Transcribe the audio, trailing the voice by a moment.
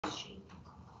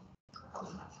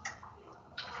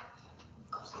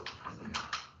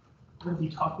We're going to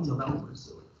be talking about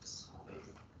resilience.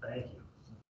 Thank you.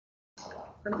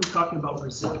 We're going to be talking about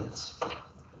resilience.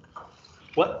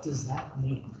 What does that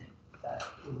mean? That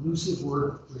elusive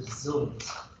word, resilience.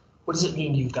 What does it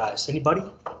mean to you guys? Anybody?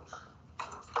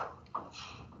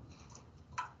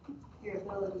 Your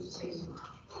ability to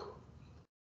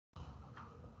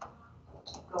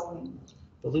keep going.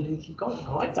 Ability to keep going.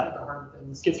 I like that.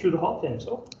 Let's get through the whole thing.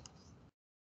 So,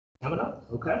 coming up.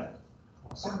 Okay.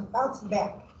 Awesome. Bouncing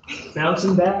back.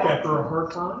 Bouncing back after a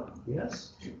hard time.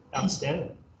 Yes.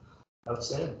 Outstanding.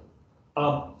 Outstanding.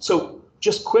 So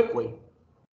just quickly.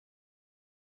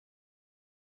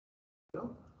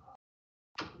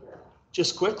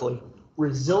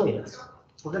 Resilience.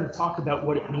 We're going to talk about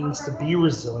what it means to be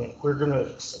resilient. We're going to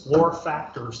explore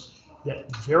factors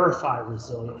that verify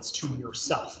resilience to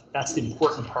yourself. That's the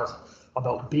important part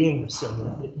about being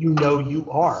resilient, that you know you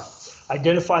are.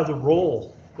 Identify the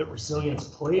role that resilience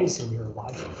plays in your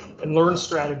life and learn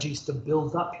strategies to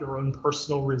build up your own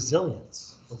personal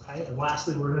resilience. Okay, and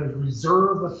lastly, we're going to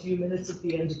reserve a few minutes at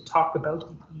the end to talk about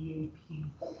the EAP.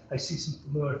 I see some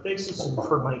familiar faces, so you've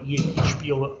heard my EAP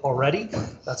spiel already.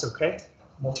 That's okay.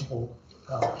 Multiple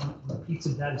repeats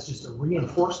of that is just a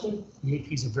reinforcement.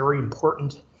 EAP is a very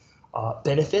important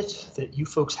benefit that you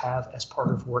folks have as part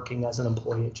of working as an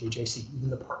employee at JJC, even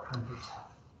the part-time folks have.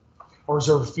 I'll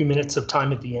reserve a few minutes of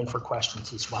time at the end for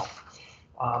questions as well.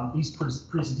 These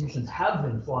presentations have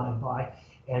been flying by,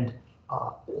 and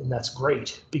that's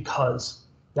great because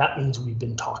that means we've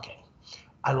been talking.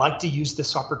 I like to use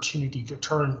this opportunity to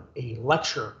turn a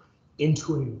lecture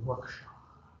into a workshop,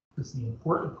 because the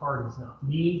important part is not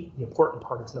me, the important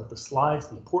part is not the slides,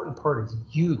 the important part is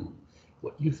you,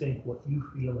 what you think, what you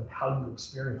feel, and how you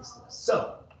experience this.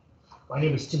 So, my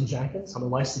name is Tim Jenkins. I'm a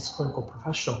licensed clinical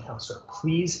professional counselor.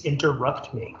 Please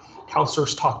interrupt me.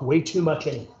 Counselors talk way too much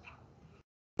anyway.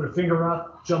 Put a finger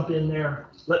up, jump in there.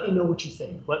 Let me know what you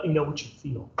think. Let me know what you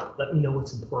feel. Let me know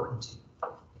what's important to you.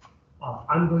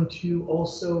 I'm going to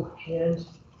also hand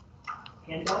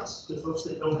handouts to folks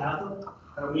that don't have them.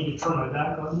 I don't need to turn my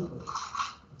back on you, but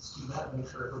let's do that. Make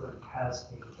sure everybody has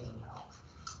a handout.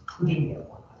 Who didn't get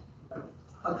one?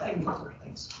 Okay,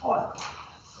 thanks.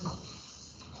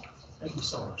 Thank you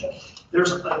so much.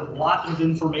 There's a lot of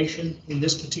information in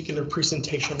this particular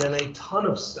presentation and a ton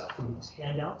of stuff in these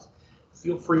handouts.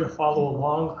 Feel free to follow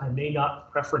along. I may not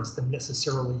reference them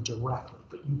necessarily directly,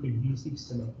 but you can use these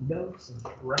to make notes and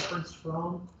get reference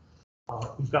from.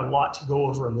 We've got a lot to go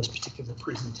over in this particular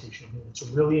presentation, and it's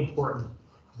really important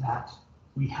that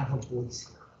we have a voice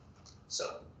here.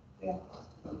 So, Yeah.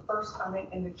 First comment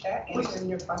in the chat, answering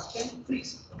your question.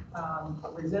 Please.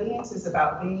 Resilience is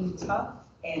about being tough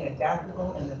and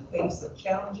adaptable in the face of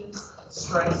challenges,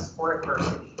 stress, or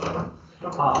adversity.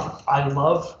 I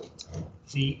love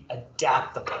the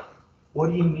adaptable. What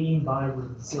do you mean by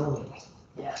resilient?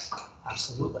 Yes,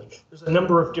 absolutely. There's a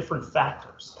number of different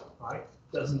factors, right?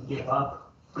 Doesn't give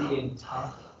up, being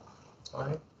tough,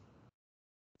 right?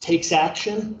 Takes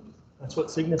action, that's what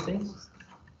Sigma thinks.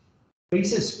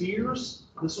 Faces fears,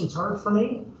 this one's hard for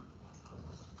me.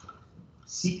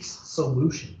 Seeks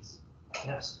solutions,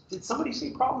 yes. Did somebody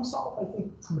say problem solve? I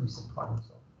think somebody said problem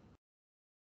solve.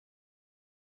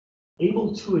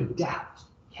 Able to adapt.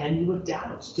 Can you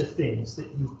adapt to things that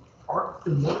you aren't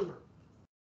familiar with?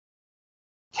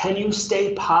 Can you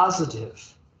stay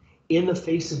positive in the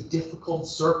face of difficult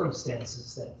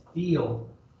circumstances that feel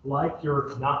like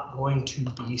you're not going to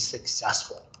be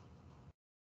successful?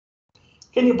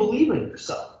 Can you believe in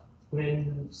yourself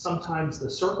when sometimes the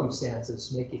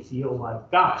circumstances make you feel like,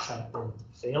 gosh, I've been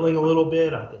failing a little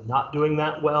bit, I've been not doing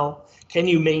that well? Can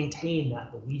you maintain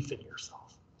that belief in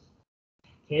yourself?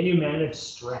 Can you manage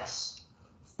stress?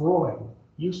 Freud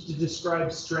used to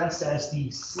describe stress as the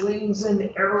slings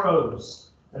and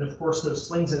arrows. And of course, those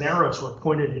slings and arrows were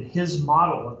pointed at his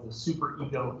model of the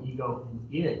superego, ego,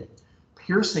 and id,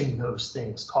 piercing those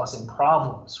things, causing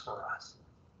problems for us.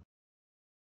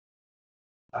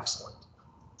 Excellent.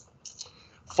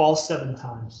 Fall 7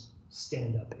 times,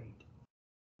 stand up 8.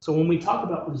 So when we talk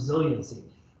about resiliency,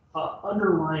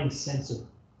 underlying sense of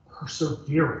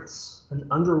perseverance, an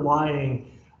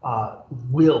underlying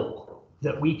will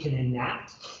that we can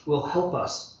enact will help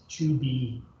us to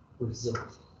be resilient.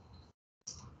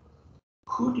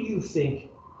 Who do you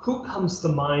think, who comes to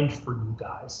mind for you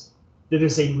guys that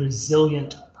is a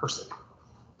resilient person?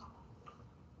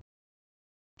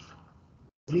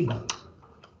 Anybody?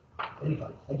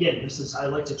 Anybody? Again, I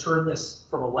like to turn this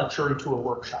from a lecture into a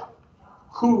workshop.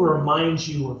 Who reminds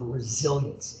you of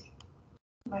resiliency?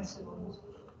 My siblings.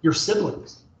 Your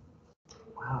siblings.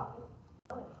 Wow.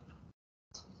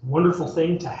 Wonderful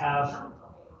thing to have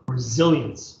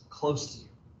resilience close to you.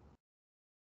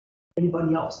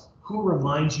 Anybody else? Who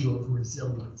reminds you of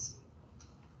resilience?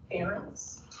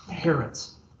 Parents.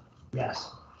 Parents.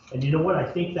 Yes. And you know what? I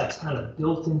think that's kind of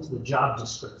built into the job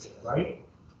description, right?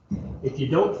 If you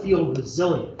don't feel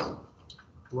resilient,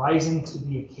 rising to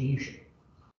the occasion,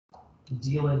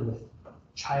 dealing with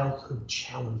childhood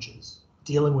challenges,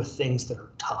 dealing with things that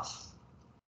are tough.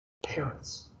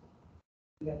 Parents.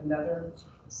 We have another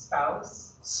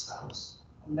spouse. Spouse.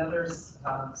 Another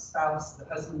spouse, the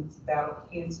husband's battled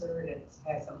cancer and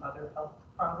has some other health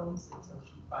problems, and so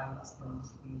she finds him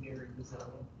to be very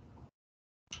resilient.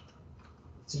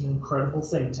 It's an incredible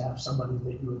thing to have somebody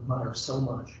that you admire so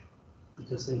much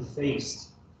because they faced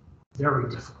very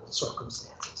difficult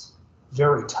circumstances,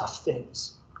 very tough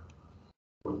things.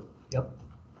 Yep.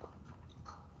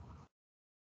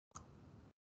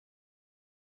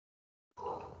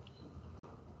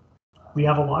 We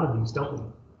have a lot of these, don't we?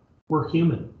 We're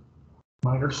human.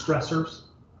 Minor stressors,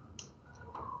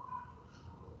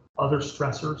 other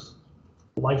stressors,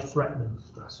 life-threatening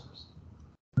stressors.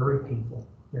 Very painful,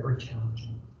 very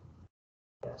challenging.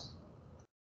 Yes.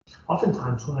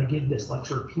 Oftentimes when I give this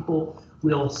lecture, people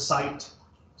will cite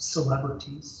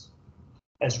celebrities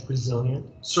as resilient,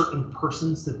 certain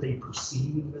persons that they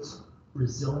perceive as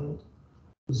resilient. There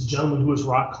was a gentleman who was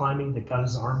rock climbing that got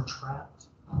his arm trapped.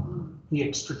 He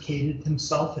extricated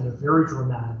himself in a very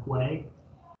dramatic way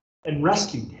and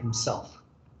rescued himself.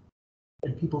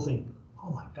 And people think,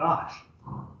 oh my gosh,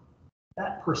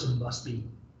 that person must be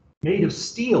made of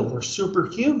steel. They're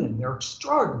superhuman. They're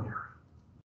extraordinary.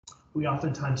 We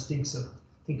oftentimes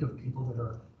think of people that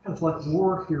are kind of like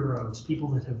war heroes, people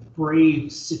that have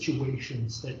braved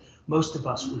situations that most of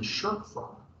us would shirk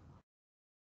from.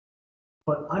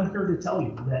 But I'm here to tell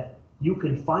you that you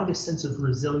can find a sense of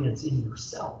resilience in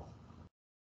yourself.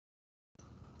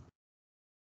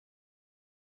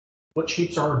 What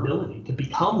shapes our ability to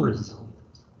become resilient?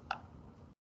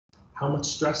 How much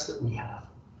stress that we have.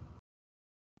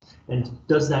 And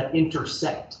does that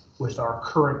intersect with our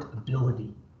current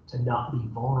ability to not be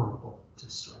vulnerable to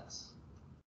stress?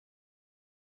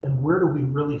 And where do we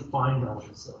really find our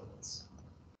resilience?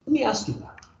 Let me ask you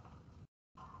that.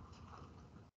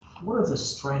 What are the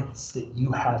strengths that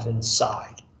you have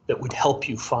inside that would help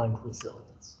you find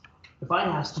resilience? If I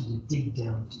asked you to dig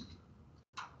down deep,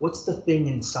 what's the thing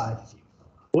inside of you?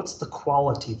 What's the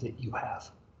quality that you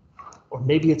have? Or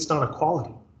maybe it's not a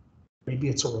quality. Maybe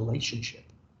it's a relationship.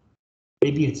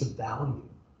 Maybe it's a value.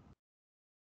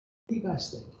 What do you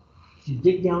guys think? If you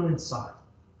dig down inside,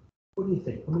 what do you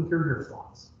think? Let me hear your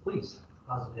thoughts, please.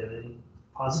 Positivity.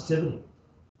 Positivity.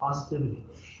 Positivity.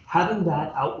 Having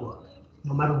that outlook,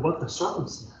 no matter what the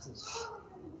circumstances.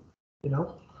 You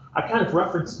know, I kind of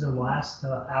referenced in the last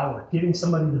hour, giving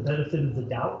somebody the benefit of the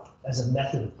doubt as a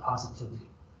method of positivity.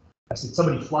 I said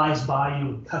somebody flies by you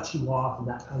and cuts you off and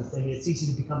that kind of thing. It's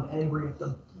easy to become angry at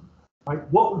them. Right?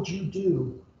 What would you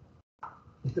do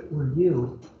if it were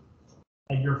you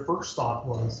and your first thought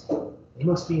was, they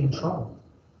must be in trouble.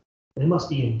 They must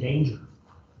be in danger.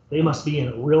 They must be in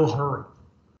a real hurry.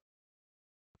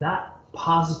 That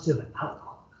positive outlook.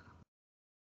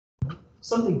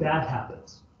 Something bad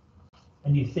happens,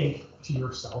 and you think to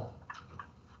yourself,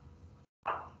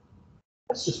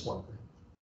 that's just one thing.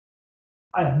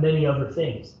 I have many other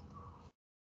things.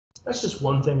 That's just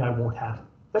one thing I won't have.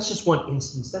 That's just one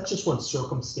instance. That's just one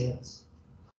circumstance.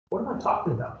 What am I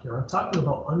talking about here? I'm talking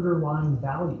about underlying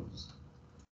values,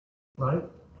 right?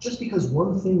 Just because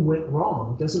one thing went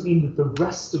wrong doesn't mean that the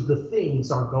rest of the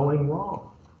things are going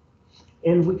wrong.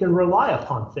 And we can rely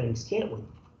upon things, can't we?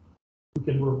 We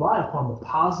can rely upon the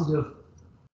positive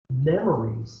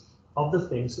memories of the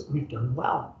things that we've done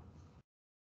well.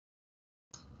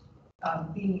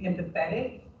 Being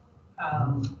empathetic,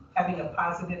 having a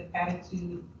positive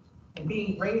attitude, and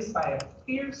being raised by a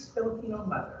fierce Filipino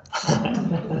mother.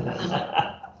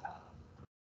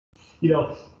 You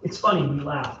know, it's funny, we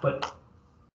laugh, but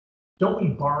don't we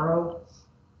borrow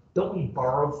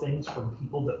things from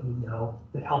people that we know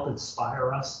that help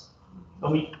inspire us?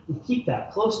 And we keep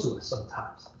that close to us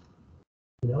sometimes.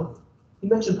 You know, you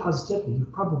mentioned positivity.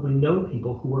 You've probably known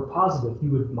people who were positive.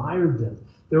 You admired them,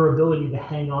 their ability to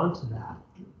hang on to that.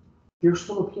 Fierce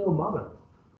Filipino mother.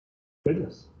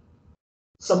 Goodness.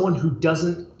 Someone who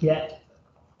doesn't get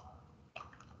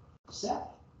upset.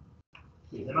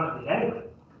 Yeah, they might get angry.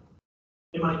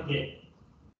 They might get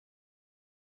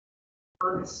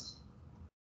earnest.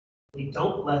 They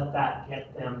don't let that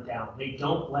get them down. They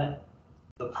don't let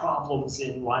the problems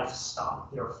in life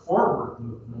stop their forward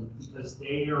movement because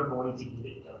they are going to get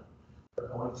it done. They're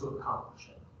going to accomplish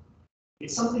it.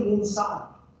 It's something inside.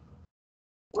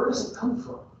 Where does it come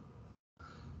from?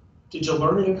 Did you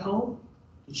learn it at home?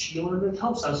 Did she learn it at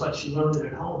home? Sounds like she learned it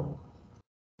at home.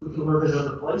 We can learn it in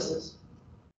other places.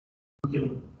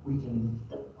 Young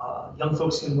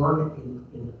folks can learn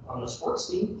it on the sports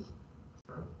team.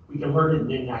 We can learn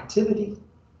it in activity.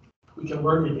 We can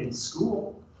learn it in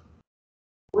school.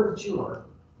 Where did you learn?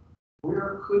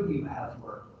 Where could you have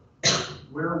learned?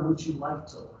 Where would you like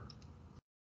to learn?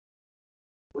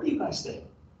 What do you guys think?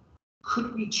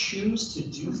 Could we choose to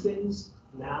do things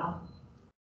now,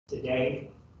 today,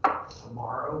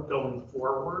 tomorrow, going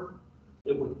forward,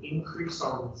 that would increase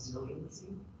our resiliency?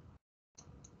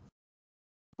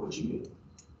 What do you do?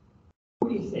 What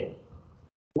do you think?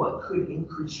 What could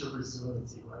increase your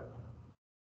resiliency right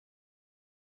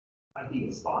now?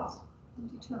 Ideas, thoughts?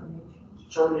 Determination.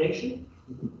 Determination?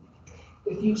 Mm-hmm.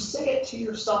 If you say it to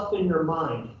yourself in your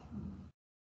mind,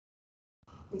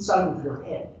 inside of your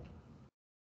head,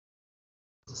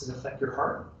 does it affect your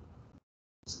heart?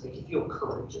 Does it make you feel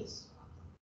courageous?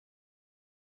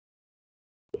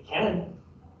 It can.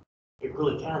 It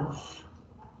really can.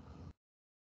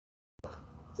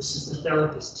 This is the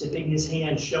therapist tipping his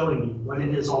hand, showing you what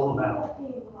it is all about.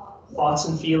 Thoughts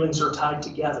and feelings are tied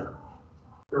together.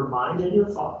 Your mind and your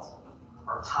thoughts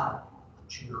are tied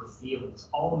to your feelings.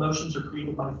 All emotions are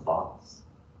created by thoughts.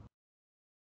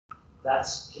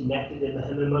 That's connected in the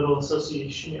hemimotor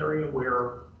association area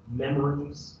where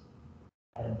memories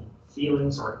and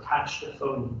feelings are attached to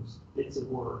phonemes, bits of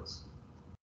words.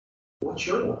 What's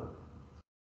your one?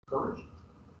 Courage.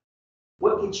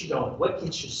 What gets you going? What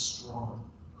gets you strong?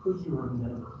 Who do you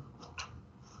remember?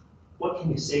 What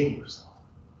can you say to yourself?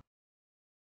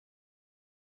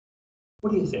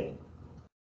 What do you think?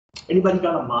 Anybody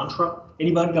got a mantra?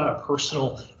 Anybody got a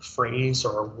personal phrase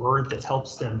or a word that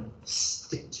helps them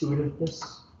stick to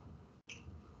itiveness?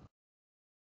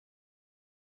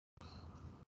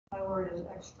 My word is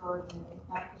extraordinary,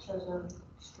 not because of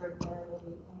extraordinary,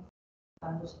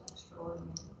 I'm just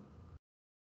extraordinary.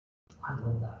 I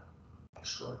love that.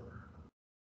 Extraordinary.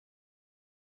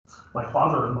 My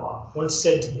father-in-law once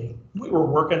said to me, we were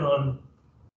working on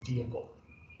a vehicle,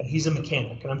 and he's a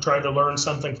mechanic, and I'm trying to learn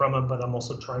something from him, but I'm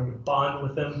also trying to bond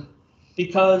with him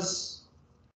because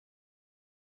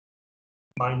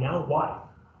my now wife,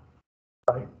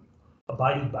 right,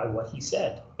 abided by what he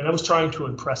said. And I was trying to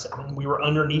impress him, and we were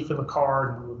underneath of a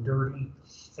car, and we were dirty,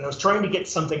 and I was trying to get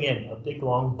something in, a big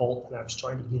long bolt, and I was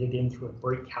trying to get it in through a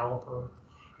brake caliper,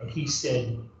 and he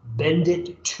said, bend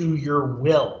it to your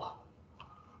will.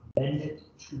 Bend it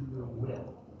to your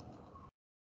will.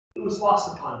 It was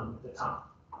lost upon me at the time,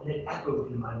 and it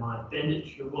echoed in my mind, bend it to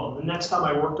your will. And the next time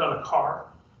I worked on a car,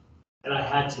 and I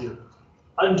had to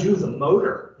undo the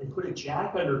motor and put a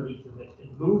jack underneath of it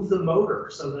and move the motor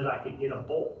so that I could get a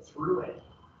bolt through it.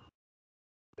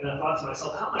 And I thought to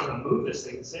myself, how am I going to move this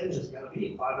thing? This engine's got to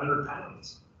be 500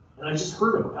 pounds. And I just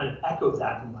heard him kind of echo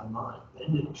that in my mind,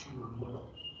 bend it to your will.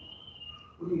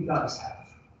 What do you guys have?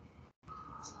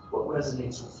 What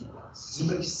resonates with you guys? Has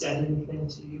anybody said anything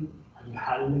to you? Have you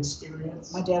had an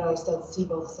experience? My dad always said, see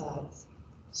both sides.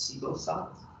 See both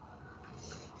sides.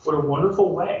 What a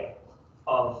wonderful way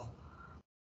of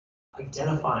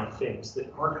identifying things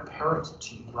that aren't apparent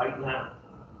to you right now.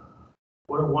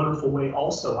 What a wonderful way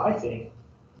also, I think,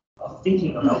 of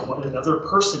thinking about what another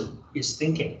person is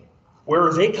thinking. Where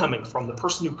are they coming from? The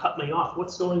person who cut me off,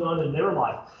 what's going on in their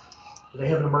life? Do they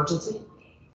have an emergency?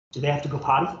 Do they have to go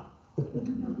potty?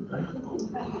 Right?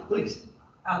 Please.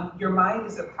 Your mind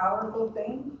is a powerful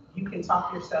thing. You can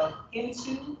talk yourself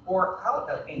into or out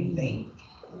of anything.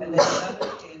 And then another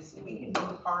is we can do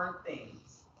hard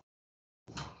things.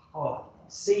 Oh,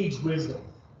 sage wisdom.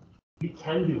 You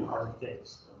can do hard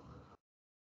things.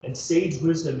 And sage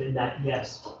wisdom in that,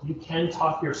 yes, you can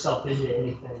talk yourself into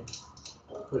anything,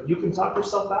 but you can talk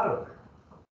yourself out of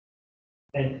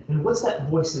it. And what's that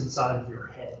voice inside of your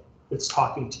head that's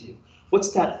talking to you?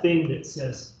 What's that thing that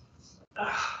says,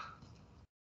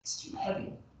 it's too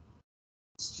heavy,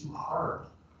 it's too hard,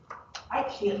 I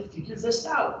can't figure this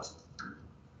out?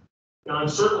 Now, I'm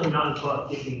certainly not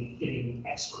above getting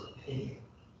expert opinion,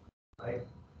 right?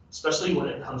 Especially when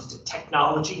it comes to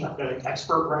technology. I've got an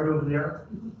expert right over there.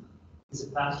 Is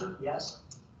it faster? Yes.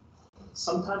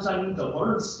 Sometimes I need to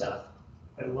learn stuff,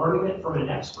 and learning it from an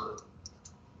expert.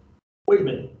 Wait a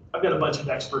minute, I've got a bunch of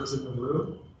experts in the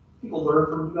room. People learn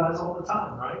from you guys all the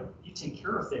time, right? You take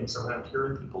care of things around here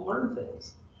and people learn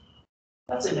things.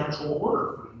 That's a natural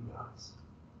order for you guys.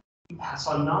 We pass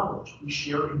on knowledge, we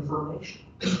share information.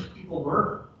 People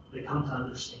learn, they come to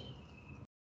understand.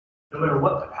 No matter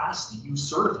what capacity you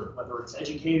serve in, whether it's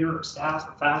educator or staff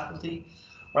or faculty,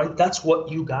 right? That's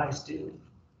what you guys do.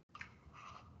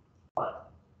 But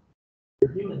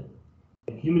you're human,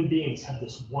 and human beings have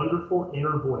this wonderful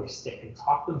inner voice that can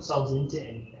talk themselves into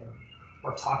anything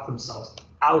or talk themselves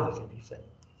out of anything.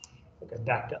 Okay,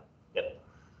 backed up. Yep.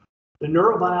 The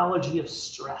neurobiology of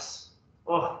stress.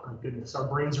 Oh my goodness, our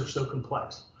brains are so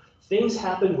complex. Things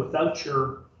happen without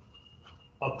your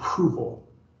approval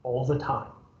all the time.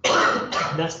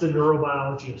 And that's the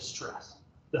neurobiology of stress.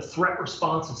 The threat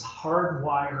response is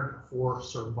hardwired for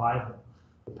survival.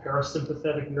 The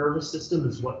parasympathetic nervous system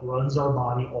is what runs our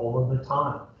body all of the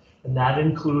time. And that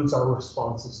includes our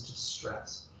responses to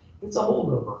stress. It's a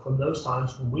holdover from those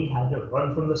times when we had to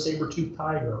run from the saber-toothed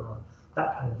tiger or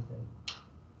that kind of thing.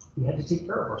 We had to take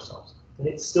care of ourselves. And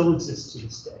it still exists to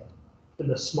this day. And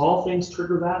the small things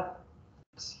trigger that?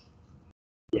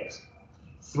 Yes.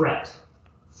 Threat.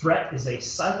 Threat is a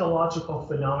psychological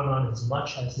phenomenon as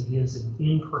much as it is an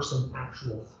in-person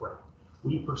actual threat.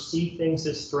 We perceive things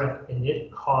as threat, and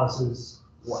it causes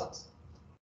what?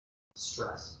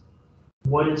 Stress.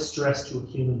 What is stress to a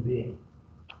human being?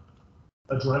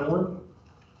 Adrenaline?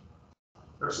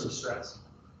 There's some stress.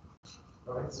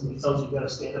 All right, somebody tells you you got to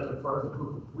stand up in front of a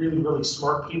group of really, really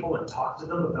smart people and talk to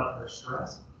them about their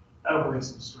stress. That'll bring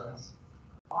some stress.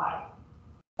 Why?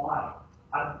 Why?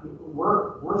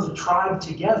 We're the tribe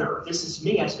together. This is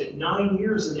me. I spent 9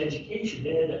 years in education.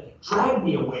 They had to drag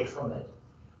me away from it.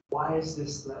 Why is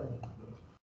this threatening me?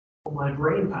 Well, my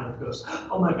brain kind of goes,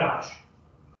 oh my gosh.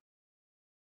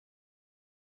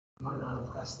 I might not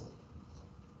impress them.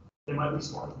 They might be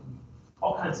smarter than me.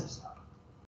 All kinds of stuff.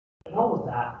 And all of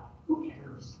that, who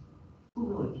cares? Who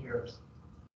really cares?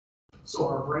 So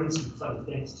our brains do funny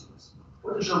things to us.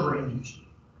 What does your brain do to you?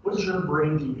 What does your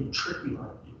brain do to trick you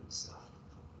out of doing stuff?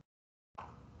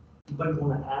 Anybody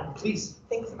want to add? Please.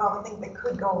 Thinks about the things that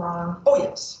could go wrong. Oh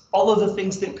yes, all of the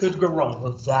things that could go wrong.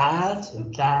 Well, that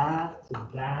and that and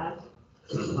that.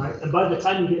 Right? And by the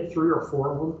time you get 3 or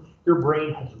 4 of them, your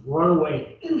brain has run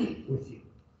away with you.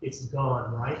 It's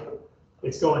gone, right?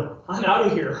 It's going, I'm out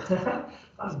of here.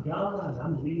 I'm gone.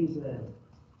 I'm leaving.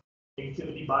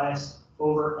 Negativity bias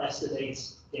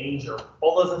overestimates danger.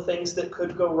 All of the things that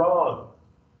could go wrong.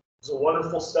 There's a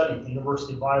wonderful study at the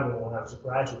University of Iowa when I was a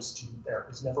graduate student there. It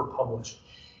was never published.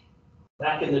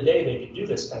 Back in the day, they could do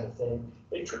this kind of thing.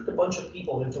 They tricked a bunch of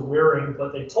people into wearing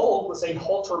what they told was a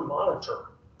Holter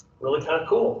monitor. Really kind of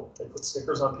cool. They put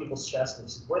stickers on people's chests and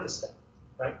they said, wear this thing,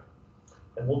 right?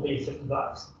 And we'll pay you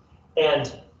 $50.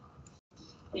 And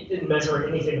it didn't measure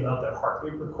anything about their heart.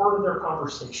 We recorded their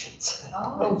conversations.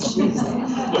 Oh, jeez.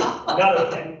 Yeah, not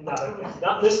okay,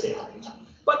 not this day and age.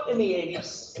 But in the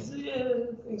 80s,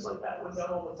 things like that went down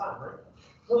all the time, right?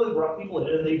 So they brought people in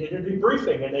and they did a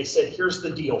debriefing and they said, here's the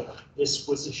deal. This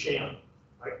was a sham,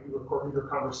 right? We recorded your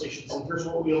conversations and here's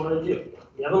what we want to do.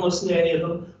 We haven't listened to any of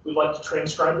them. We'd like to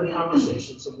transcribe the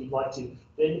conversations and we'd like to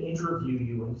then interview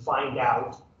you and find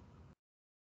out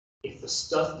if the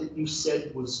stuff that you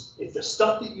said was, if the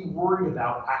stuff that you worried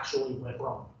about actually went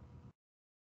wrong.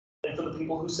 And for the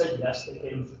people who said yes, they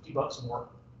paid them $50 more.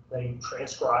 They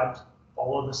transcribed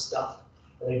all of the stuff,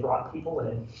 and they brought people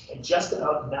in, and just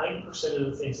about 90% of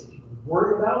the things that people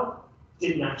worried about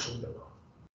didn't actually go wrong.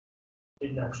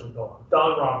 Didn't actually go wrong.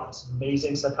 Don Roberts,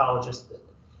 amazing psychologist that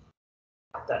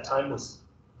at that time was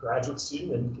a graduate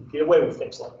student and could get away with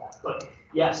things like that. But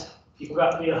yes, people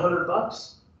got paid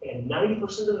 $100, and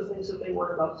 90% of the things that they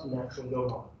worried about didn't actually go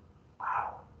wrong.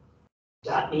 Wow.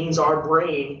 That means our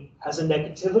brain has a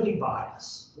negativity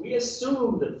bias. We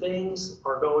assume that things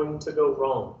are going to go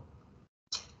wrong.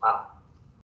 Wow.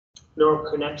 Neural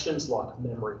connections lock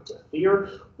memory to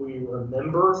fear. We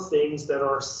remember things that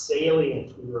are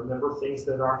salient. We remember things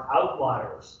that are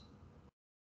outliers.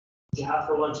 What did you have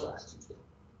for lunch last Tuesday?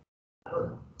 I don't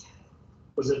know.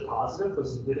 Was it positive?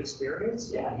 Was it a good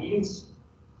experience? Yeah, eating's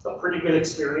a pretty good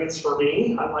experience for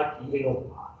me. I like eating a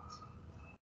lot.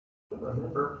 I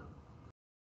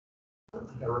don't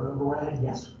think I remember what I had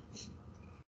yesterday.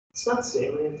 It's not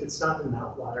salient, it's not an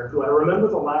outlier. Do I remember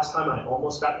the last time I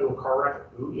almost got into a car wreck?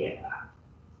 Oh yeah.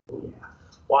 Oh yeah.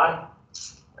 Why?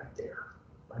 Right there.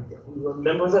 Right there. We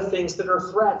remember the things that are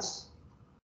threats.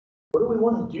 What do we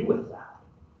want to do with that?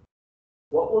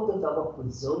 What will develop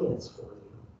resilience for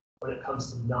you when it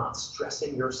comes to not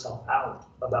stressing yourself out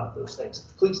about those things?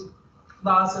 Please.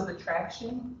 Laws of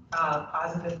attraction,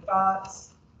 positive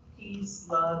thoughts, peace,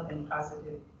 love, and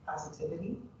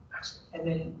positivity. And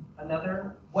then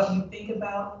another, what you think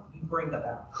about, you bring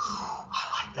about.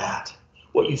 I like that.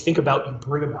 What you think about, you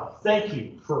bring about. Thank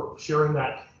you for sharing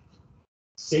that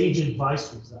sage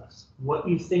advice with us. What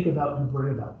you think about, you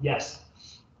bring about. Yes.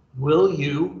 Will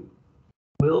you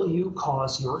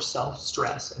cause yourself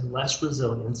stress and less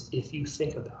resilience if you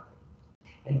think about it?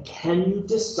 And can you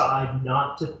decide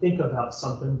not to think about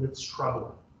something that's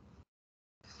troubling?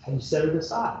 Can you set it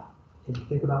aside? Can you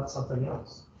think about something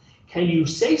else? Can you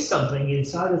say something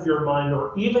inside of your mind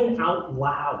or even out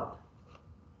loud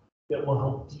that will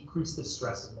help decrease the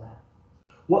stress of that?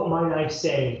 What might I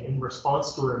say in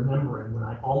response to remembering when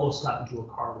I almost got into a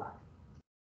car wreck?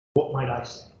 What might I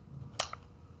say?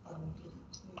 I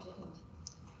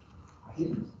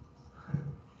didn't.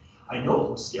 I know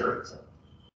it was scary, Tim.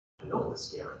 I know it was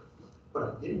scary, but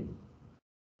I didn't.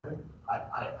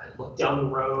 I looked down the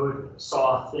road,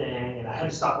 saw a thing, and I had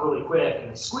to stop really quick,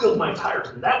 and I squealed my tires,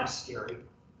 and that was scary.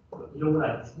 But you know what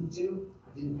I didn't do?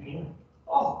 I didn't panic.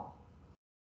 Oh,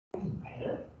 I didn't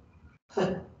panic.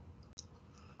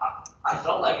 I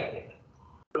felt like I did,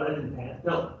 but I didn't panic.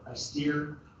 No, I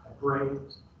steered, I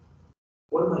braked.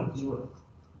 What am I doing?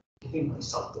 Giving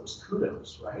myself those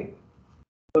kudos, right?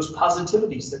 Those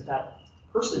positivities that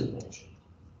person mentioned.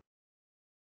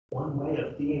 One way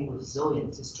of being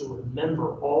resilient is to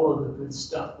remember all of the good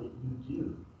stuff that you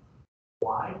do.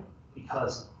 Why?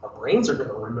 Because our brains are going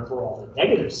to remember all the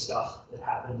negative stuff that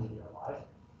happened in your life.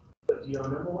 But do you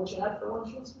remember what you had for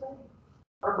lunch yesterday?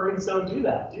 Our brains don't do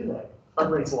that, do they? Our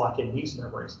brains lock in these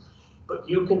memories. But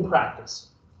you can practice.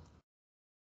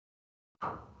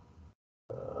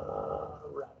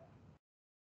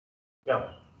 Go.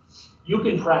 You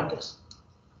can practice.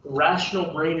 The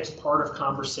rational brain is part of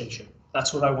conversation.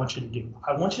 That's what I want you to do.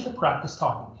 I want you to practice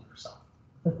talking to yourself.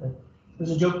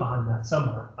 There's a joke behind that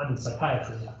somewhere. I'm in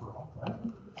psychiatry after all, right?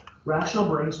 Rational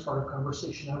brain is part of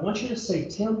conversation. I want you to say,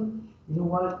 Tim, you know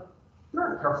what?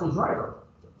 You're a careful driver.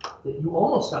 That you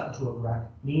almost got into a wreck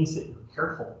means that you're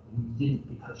careful, and you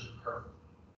didn't because you're careful.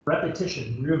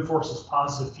 Repetition reinforces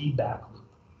positive feedback loop.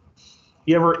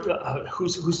 You ever,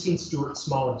 who's seen Stuart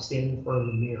Smalley standing in front of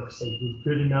the mirror say, you're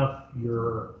good enough,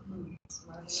 you're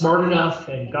smart enough,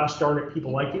 and gosh darn it,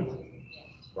 people like you?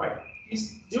 Right,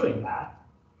 he's doing that.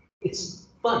 It's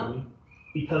funny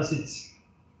because it's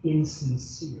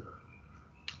insincere,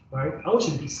 right? I want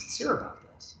you to be sincere about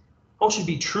this. I want you to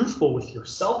be truthful with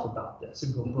yourself about this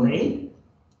and go, brain,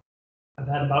 I've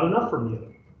had about enough from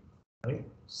you, right?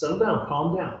 Settle down,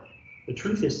 calm down. The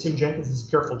truth is, Tim Jenkins is a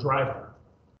careful driver.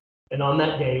 And on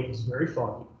that day, it was very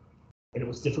foggy, and it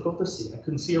was difficult to see. I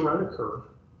couldn't see around a curve,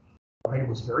 right? It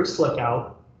was very slick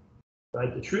out,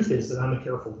 right? The truth is that I'm a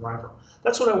careful driver.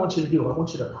 That's what I want you to do. I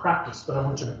want you to practice, but I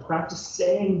want you to practice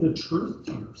saying the truth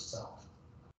to yourself.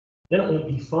 Then it won't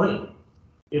be funny.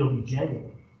 It'll be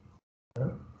genuine.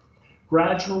 Okay?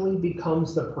 Gradually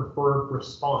becomes the preferred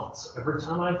response. Every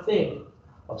time I think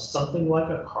of something like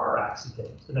a car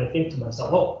accident, and I think to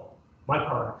myself, oh, my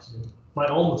car accident, my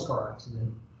almost car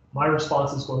accident, my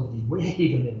response is going to be, wait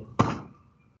a minute.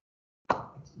 I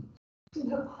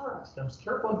didn't have a car accident. I was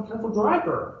careful. I'm a careful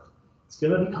driver. It's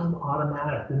going to become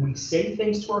automatic. When we say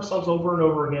things to ourselves over and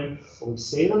over again, when we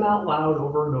say them out loud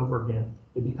over and over again,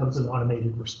 it becomes an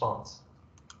automated response.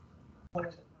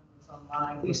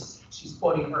 Online, she's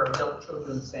quoting her adult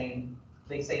children saying,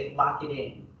 they say, lock it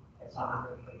in. That's one of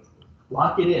her phrases.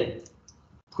 Lock it in.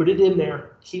 Put it in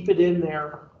there. Keep it in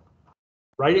there.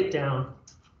 Write it down.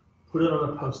 Put it on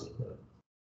a Post-it note.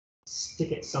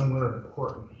 Stick it somewhere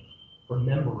important.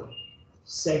 Remember it.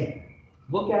 Say it.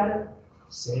 Look at it.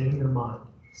 Say it in your mind.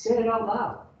 Say it out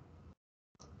loud.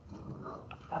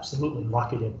 Absolutely,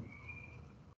 lock it in.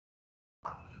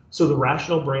 So the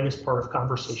rational brain is part of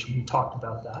conversation. We talked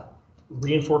about that. It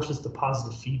reinforces the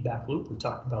positive feedback loop. We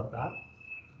talked about that.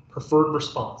 Preferred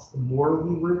response. The more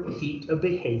we repeat a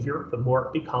behavior, the more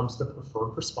it becomes the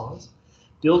preferred response.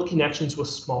 Build connections with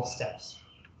small steps.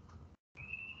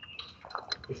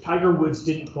 If Tiger Woods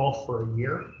didn't golf for a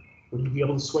year, would he be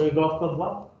able to swing a golf club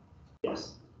well?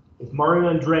 Yes. If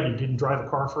Mario Andretti didn't drive a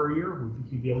car for a year, would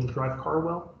he be able to drive a car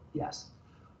well? Yes.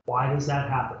 Why does that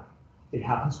happen? It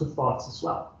happens with thoughts as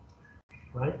well,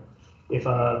 right? If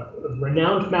a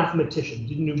renowned mathematician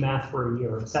didn't do math for a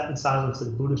year and sat in silence at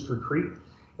a Buddhist retreat,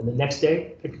 and the next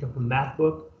day picked up a math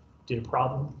book, did a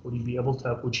problem, would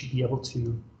she be able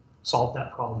to solve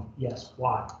that problem? Yes.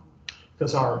 Why?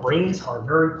 Because our brains are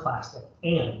very plastic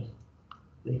and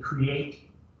they create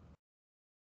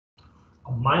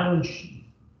a myelin sheath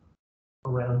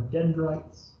around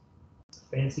dendrites,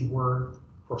 fancy word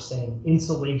for saying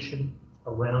insulation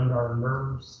around our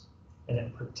nerves, and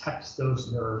it protects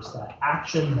those nerves. That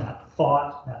action, that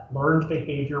thought, that learned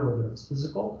behavior, whether it's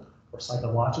physical or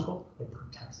psychological, it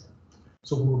protects it.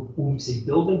 So when we say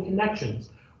building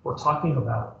connections, we're talking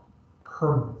about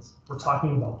permanence. We're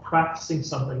talking about practicing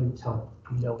something until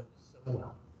we know it so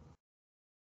well.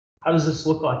 How does this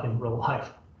look like in real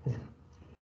life?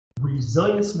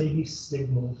 Resilience may be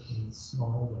signaled in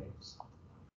small ways.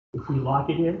 If we lock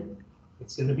it in,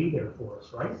 it's going to be there for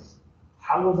us, right?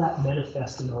 How will that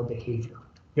manifest in our behavior?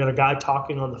 You got a guy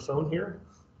talking on the phone here?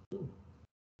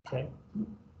 Okay.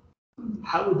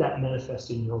 How would that manifest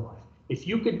in your life? If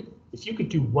you could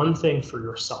do one thing for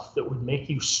yourself that would make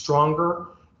you stronger,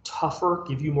 tougher,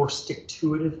 give you more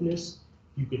stick-to-itiveness,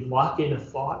 you could lock in a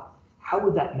thought, how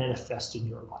would that manifest in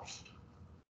your life?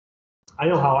 I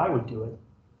know how I would do it.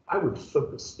 I would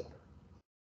focus better.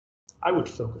 I would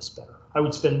focus better. I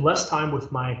would spend less time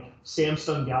with my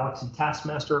Samsung Galaxy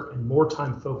Taskmaster and more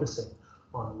time focusing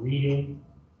on reading.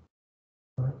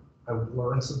 Right? I would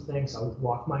learn some things. I would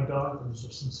walk my dog. Those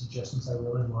are some suggestions I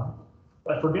really like.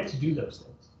 But I forget to do those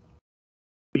things.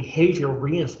 Behavior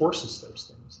reinforces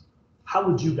those things. How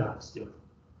would you guys do it?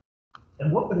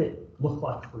 And what would it look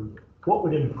like for you? What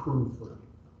would improve for you?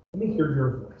 Let me hear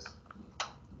your voice.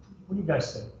 What do you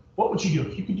guys think? What would you do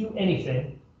if you could do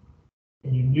anything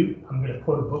and you knew, I'm going to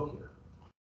quote a book here.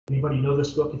 Anybody know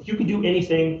this book? If you could do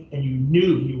anything and you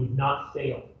knew you would not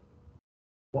fail,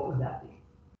 what would that be?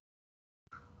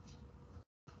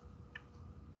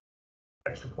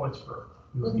 Extra points for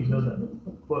you if you know that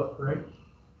book, right?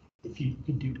 If you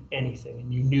could do anything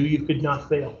and you knew you could not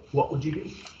fail, what would you do?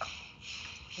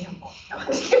 You know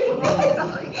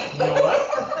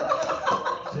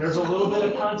what? There's a little bit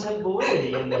of content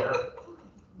validity in there,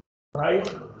 right?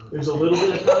 There's a little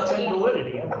bit of content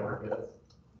validity in there.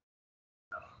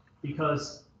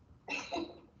 Because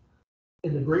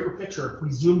in the greater picture, if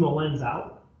we zoom the lens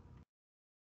out,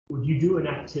 would you do an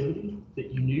activity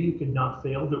that you knew you could not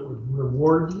fail that would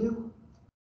reward you?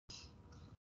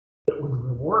 That would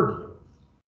reward you.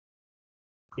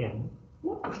 Yeah.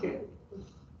 It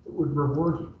would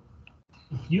reward you.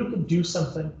 If you could do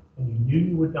something and you knew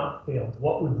you would not fail,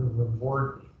 what would the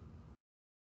reward be?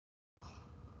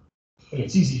 And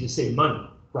it's easy to say money,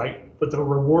 right? But the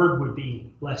reward would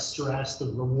be less stress. The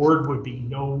reward would be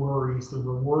no worries. The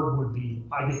reward would be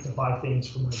I get to buy things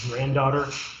for my granddaughter.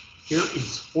 Here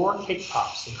is 4 cake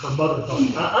pops, and her mother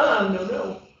going,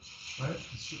 no, right?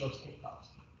 She loves cake pops.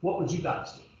 What would you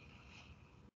guys do?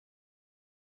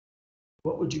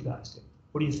 What would you guys do?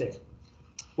 What do you think?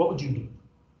 What would you do?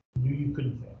 You knew you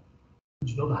couldn't fail. Would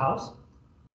you build a house?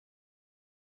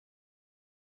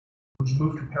 Would you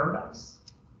move to paradise?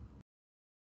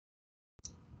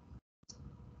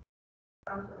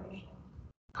 Confirmation.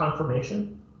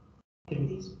 Confirmation? Can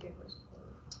These papers.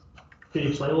 you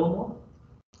explain a little more?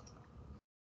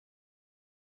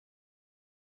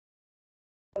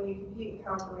 When you compete in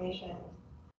confirmation,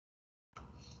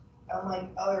 unlike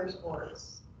other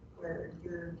sports where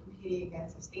you're competing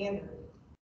against a standard,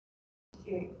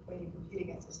 when you compete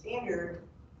against a standard,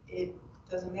 it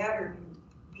doesn't matter if you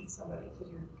beat somebody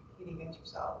because you're competing against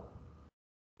yourself.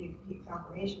 When you compete in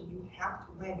confirmation, you have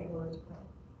to win in order to win,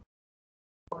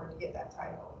 in order to get that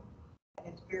title. And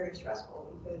it's very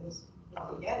stressful because you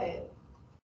want to get it,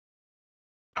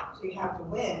 so you have to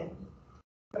win.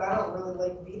 But I don't really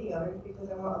like beating others because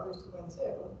I want others to win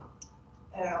too.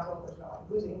 And I also don't like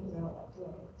losing because I don't like doing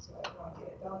it, so I want to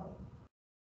get it done.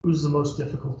 Who's the most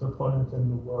difficult opponent in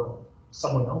the world?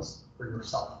 Someone else or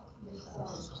yourself?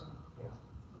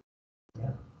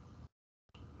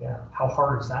 Yeah. How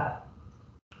hard is that?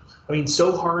 I mean,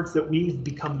 so hard that we've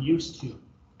become used to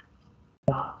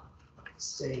not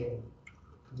saying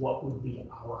what would be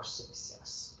our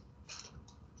success.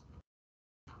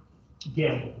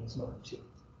 Gambling is number 2.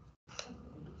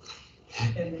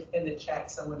 In the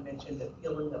chat, someone mentioned the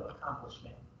feeling of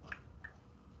accomplishment.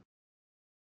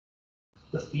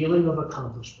 The feeling of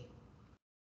accomplishment.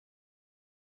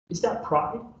 Is that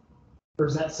pride or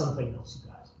is that something else, you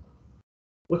guys?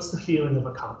 What's the feeling of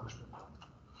accomplishment?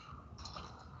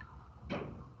 I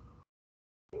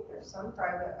think there's some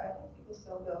pride, but I think people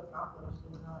still feel accomplished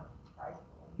and not prideful.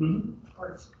 Mm-hmm. Or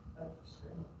like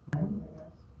extreme. I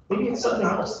guess. Maybe it's something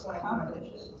else. When I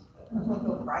competitions, but I don't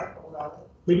feel prideful about it.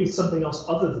 Maybe it's something else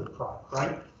other than pride,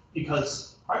 right?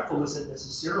 Because prideful isn't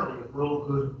necessarily a real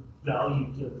good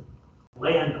value to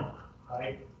land on,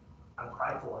 right? I'm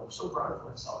prideful. I'm so proud of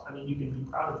myself. I mean, you can be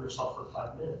proud of yourself for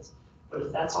 5 minutes, but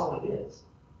if that's all it is,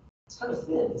 it's kind of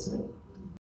thin, isn't it?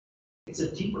 It's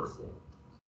a deeper thing.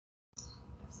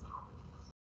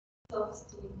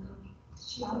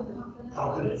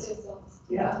 Confidence.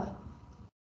 Yeah.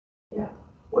 Yeah.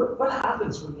 What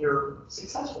happens when you're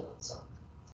successful at something?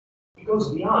 It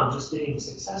goes beyond just being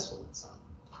successful at something.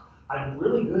 I'm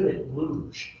really good at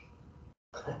luge.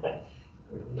 I don't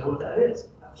really know what that is.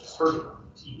 I've just heard it on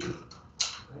TV.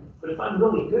 Right? But if I'm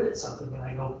really good at something and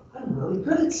I go, I'm really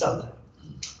good at something,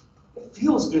 it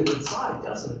feels good inside,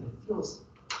 doesn't it? It feels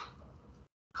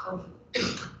confident.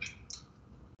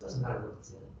 Doesn't matter what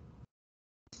it's in.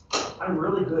 I'm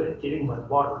really good at getting my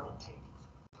water intake.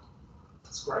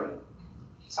 It's great.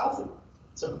 It's healthy.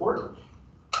 It's important.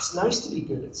 It's nice to be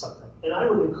good at something. And I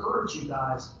would encourage you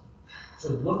guys to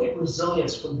look at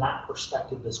resilience from that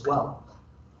perspective as well.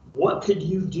 What could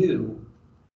you do?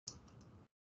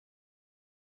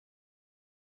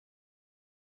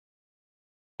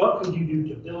 What could you do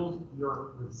to build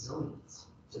your resilience,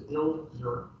 to build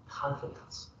your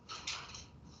confidence?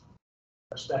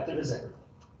 Perspective is everything.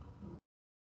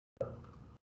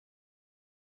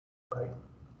 Right?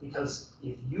 Because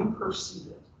if you perceive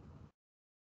it,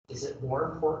 is it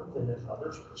more important than if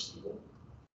others perceive it?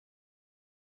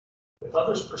 If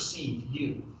others perceive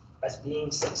you as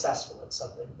being successful at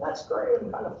something, that's great,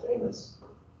 I'm kind of famous.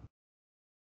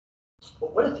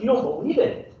 But what if you don't believe in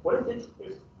it? What if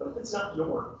it's not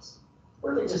yours?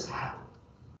 What if it just happened?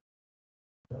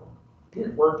 You know, you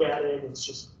didn't work at it, it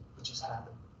just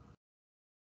happened.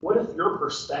 What if your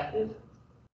perspective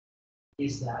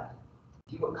is that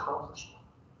you accomplished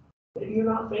it? Maybe you're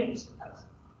not famous because of it.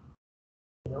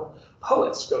 You know,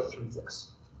 poets go through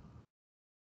this.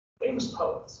 Famous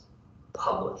poets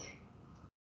publish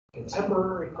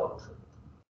contemporary poetry.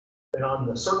 And on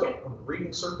the circuit, on the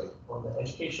reading circuit, on the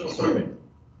educational circuit,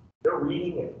 they're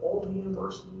reading at all the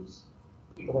universities.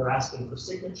 People are asking for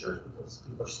signatures because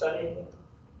people are studying it.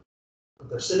 But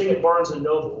they're sitting at Barnes &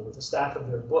 Noble with a stack of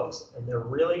their books, and they're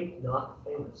really not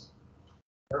famous.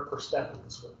 Their perspective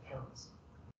is what counts.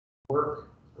 Work,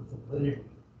 the validity,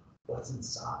 what's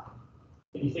inside.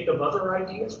 Can you think of other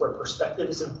ideas where perspective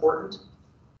is important?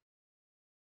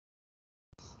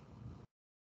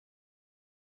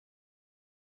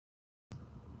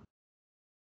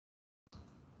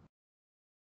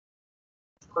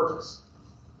 Purpose.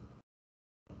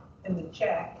 In the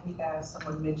chat, we have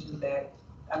someone mentioned that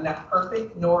I'm not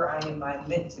perfect, nor am I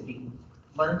meant to be.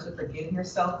 Learn to forgive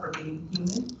yourself for being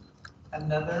human.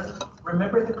 Another,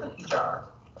 remember the cookie jar,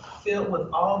 filled with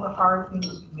all the hard things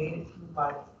you made it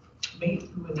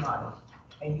through in life,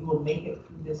 and you will make it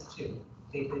through this too.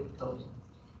 David Golding.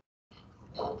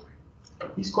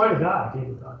 He's quite a guy,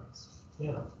 David Goggins.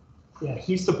 Yeah. Yeah,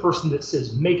 he's the person that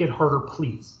says, make it harder,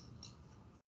 please.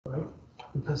 Right?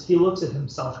 Because he looks at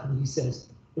himself and he says,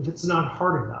 if it's not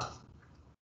hard enough,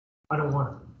 I don't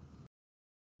want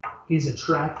it. He's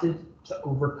attracted to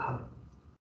overcoming.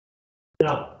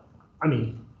 Now, I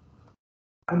mean,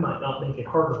 I might not make it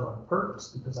harder on purpose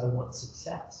because I want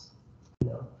success, you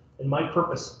know, and my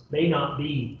purpose may not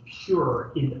be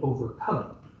pure in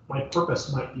overcoming. My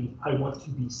purpose might be, I want to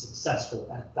be successful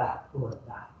at that, or at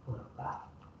that, or at that.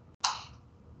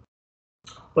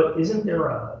 But isn't there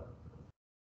a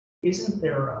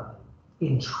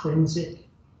intrinsic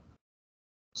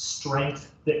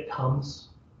strength that comes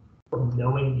from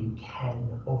knowing you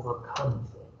can overcome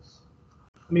things?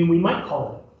 I mean, we might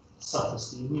call it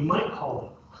self-esteem, we might call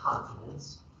it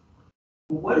confidence.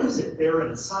 But what is it there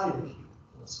inside of you?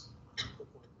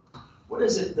 What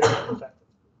is it there?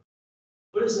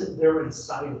 What is it there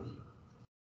inside of you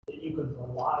that you can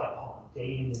rely upon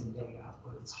day in and day out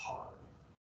when it's hard?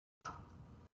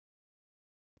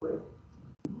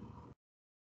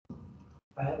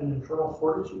 I have an internal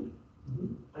fortitude.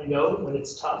 I know when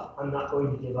it's tough, I'm not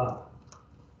going to give up.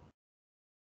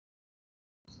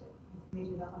 So you've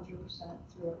made it 100%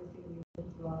 through everything you've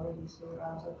been through already, so your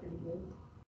odds are pretty good.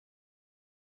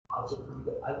 Odds are pretty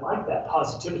good. I like that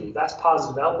positivity. That's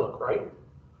positive outlook, right?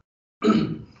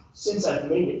 Since I've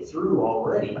made it through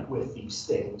already with these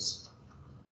things,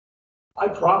 I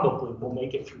probably will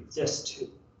make it through this too.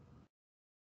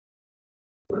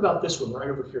 What about this one right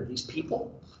over here? These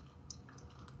people?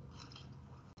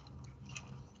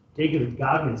 David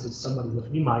Goggins is somebody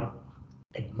that we might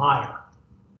admire.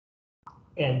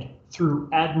 And through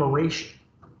admiration,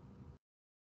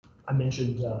 I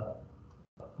mentioned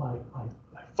my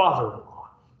father-in-law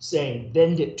saying,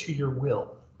 bend it to your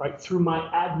will, right? Through my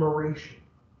admiration,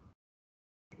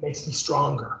 it makes me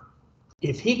stronger.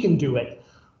 If he can do it,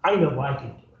 I know I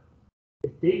can do it.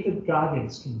 If David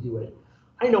Goggins can do it,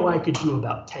 I know I could do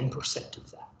about 10%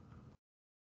 of that.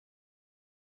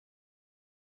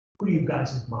 Who do you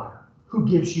guys admire? Who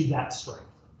gives you that strength?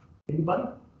 Anybody?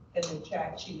 In the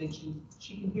chat, she mentioned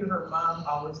she can hear her mom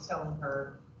always telling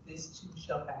her, this too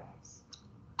shall pass.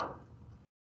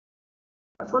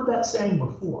 I've heard that saying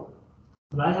before,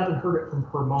 but I haven't heard it from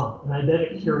her mom, and I bet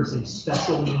it carries a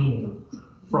special meaning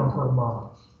from her mom.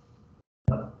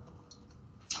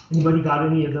 Anybody got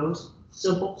any of those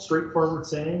simple, straightforward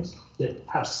sayings that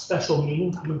have special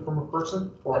meaning coming from a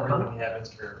person? Or everything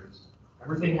happens for a reason.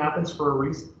 Everything happens for a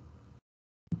reason.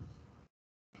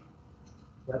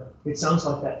 Yep. It sounds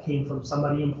like that came from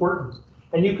somebody important.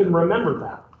 And you can remember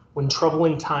that when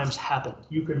troubling times happen.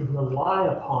 You can rely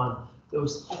upon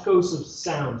those echoes of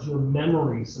sounds, your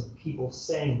memories of people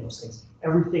saying those things.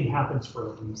 Everything happens for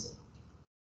a reason.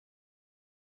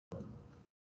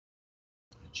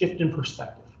 Shift in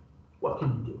perspective. What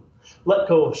can you do? Let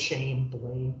go of shame,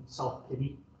 blame,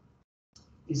 self-pity.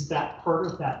 Is that part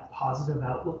of that positive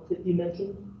outlook that you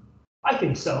mentioned? I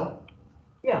think so.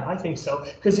 Yeah, I think so.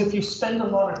 Because if you spend a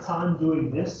lot of time doing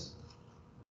this,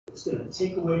 it's going to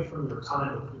take away from your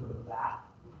time of doing that.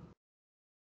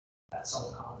 That's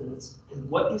self-confidence. And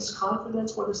what is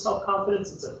confidence? What is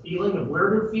self-confidence? It's a feeling. And where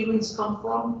do feelings come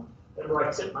from? And where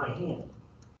I tip my hand.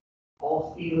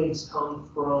 All feelings come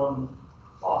from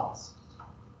thoughts.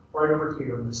 Right over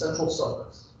here in the central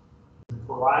sulcus.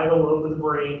 Varietal over the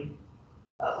brain.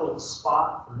 That little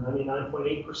spot for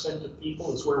 99.8% of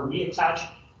people is where we attach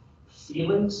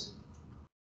feelings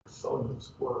to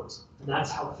phonemes, words. And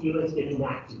that's how feelings get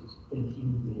enacted in the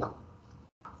human being.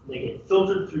 They get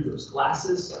filtered through those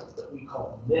glasses that we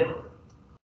call memory.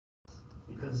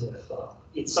 Because if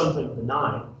it's something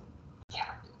benign,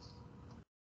 cactus.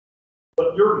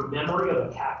 But your memory of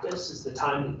a cactus is the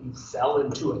time that you fell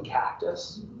into a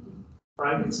cactus,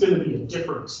 right? It's going to be a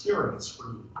different experience for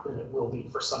you than it will be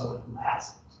for someone who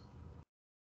hasn't.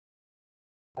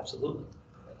 Absolutely.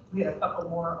 We had a couple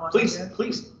more on Please, here.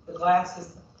 please. The glass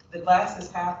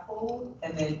is half full,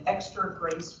 and then extra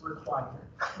grace required.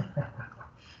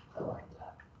 I like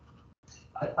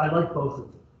that. I like both of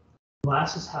them.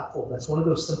 Glass is half full. That's one of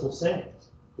those simple sayings.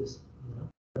 Just,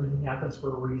 everything happens for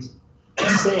a reason.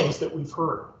 Sayings that we've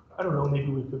heard. I don't know, maybe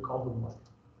we could call them like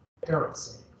parrot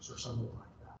sayings or something like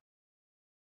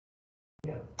that.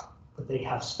 Yeah, but they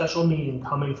have special meaning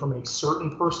coming from a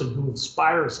certain person who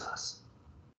inspires us.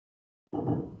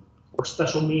 Or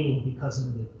special meaning because of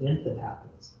an event that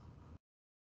happens.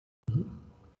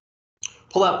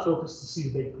 Pull out focus to see the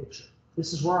big picture.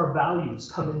 This is where our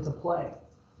values come into play.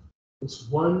 This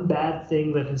one bad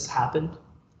thing that has happened,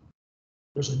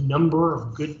 there's a number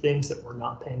of good things that we're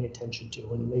not paying attention to.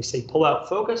 When they say pull out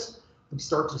focus, we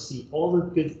start to see all the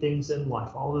good things in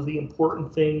life, all of the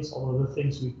important things, all of the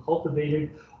things we've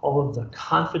cultivated, all of the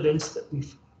confidence that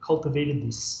we've cultivated,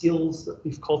 these skills that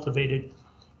we've cultivated.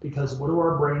 Because what do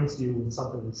our brains do when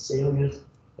something is salient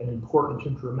and important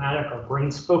and dramatic? Our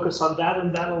brains focus on that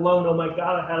and that alone. Oh my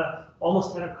God, I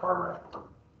almost had a car wreck.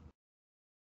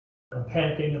 I'm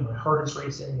panicking and my heart is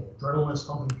racing and adrenaline is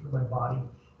pumping through my body.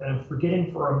 And I'm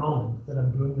forgetting for a moment that I'm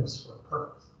doing this for a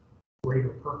purpose, greater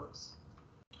purpose.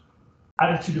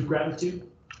 Attitude of gratitude.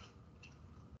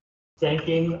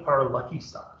 Thanking our lucky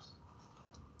stars.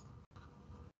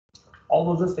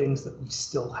 All of the things that we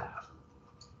still have.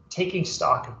 Taking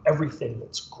stock of everything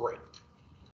that's great,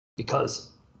 because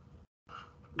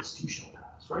this too shall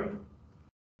pass, right?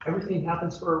 Everything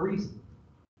happens for a reason.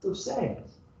 Those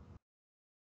sayings.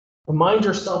 Remind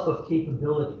yourself of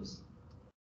capabilities.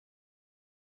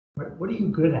 Right? What are you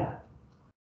good at?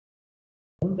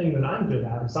 One thing that I'm good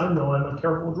at is I know I'm a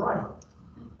careful driver,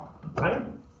 right?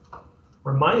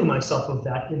 Reminding myself of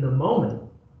that in the moment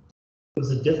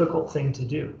was a difficult thing to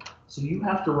do. So you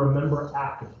have to remember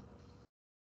acting.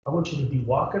 I want you to be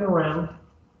walking around,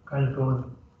 kind of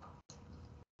going,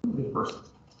 good person,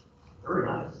 very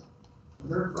nice,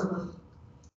 very friendly.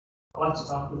 I like to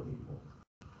talk with people.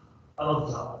 I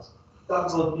love dogs.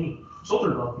 Dogs love me.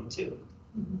 Children love me too.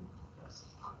 Yes.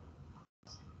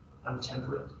 I'm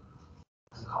temperate.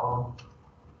 I'm calm.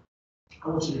 I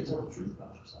want you to tell the truth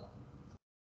about yourself.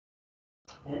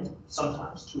 And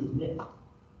sometimes to admit,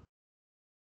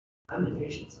 I'm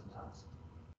impatient sometimes.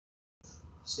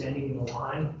 Standing in a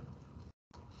line,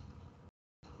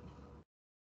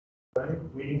 right?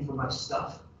 Waiting for my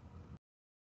stuff.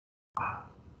 Wow.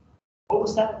 What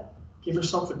was that? Give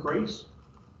yourself the grace.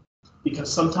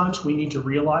 Because sometimes we need to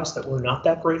realize that we're not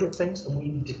that great at things and we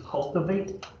need to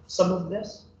cultivate some of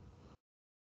this.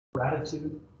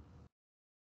 Gratitude.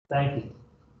 Thank you.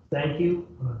 Thank you.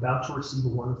 I'm about to receive a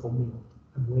wonderful meal.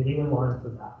 I'm waiting in line for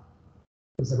that.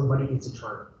 Because everybody gets a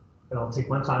turn. And I'll take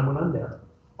my time when I'm there.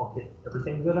 I'll get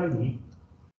everything that I need,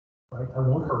 right? I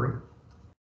won't hurry.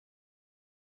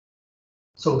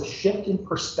 So a shift in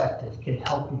perspective can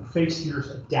help you face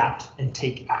fears, adapt, and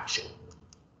take action.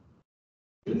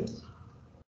 Do this.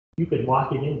 You can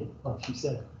lock it in, like she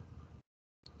said.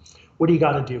 What do you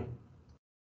got to do?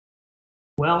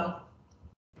 Well,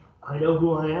 I know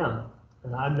who I am,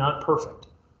 and I'm not perfect.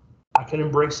 I can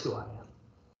embrace who I am,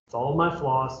 with all my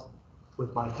flaws,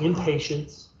 with my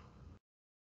impatience,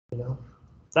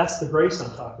 That's the grace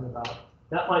I'm talking about.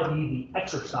 That might be the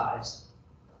exercise.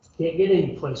 Can't get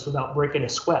any place without breaking a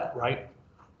sweat, right?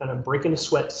 and I'm breaking a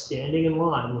sweat standing in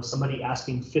line with somebody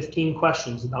asking 15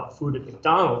 questions about food at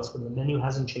McDonald's when the menu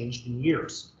hasn't changed in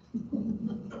years.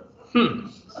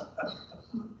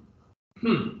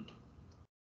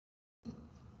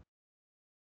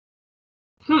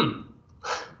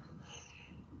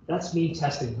 That's me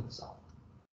testing myself.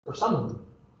 For some of you,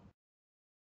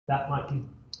 that might be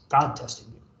God testing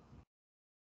you.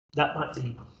 That might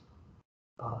be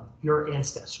your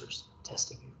ancestors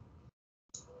testing you.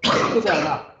 Figure that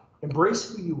out. Embrace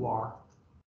who you are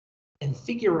and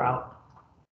figure out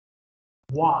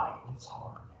why it's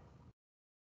hard.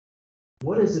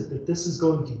 What is it that this is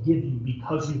going to give you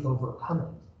because you've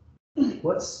overcome it?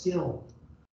 What skill?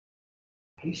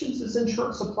 Patience is in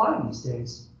short supply these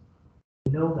days.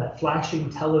 You know, that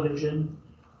flashing television,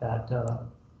 that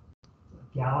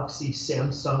Galaxy,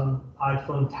 Samsung,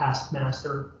 iPhone,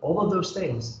 Taskmaster, all of those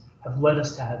things have led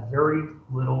us to have very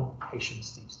little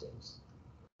patience these days.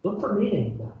 Look for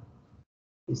meaning in that.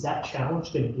 Is that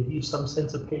challenge going to give you some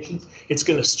sense of patience? It's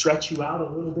going to stretch you out a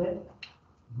little bit.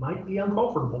 Might be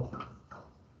uncomfortable.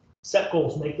 Set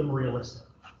goals, make them realistic.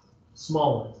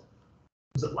 Small ones.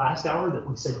 Was it last hour that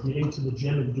we said getting to the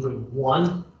gym and doing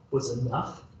one was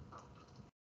enough?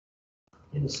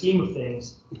 In the scheme of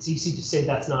things, it's easy to say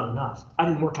that's not enough. I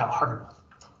didn't work out hard enough,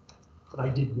 but I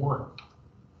did one.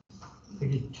 I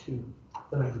did two,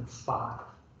 then I did 5.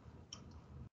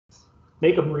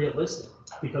 Make them realistic,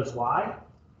 because why?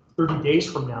 30 days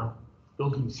from now, you'll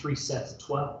do 3 sets of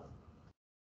 12.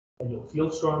 And you'll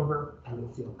feel stronger, and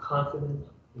you'll feel confident,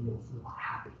 and you'll feel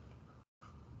happy.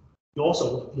 You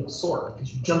also will feel sore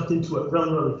because you jumped into it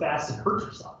really, really fast and hurt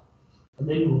yourself. And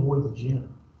then you avoid the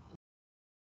gym.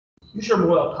 Use your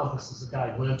moral compass as a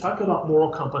guide. When I'm talking about moral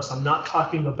compass, I'm not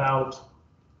talking about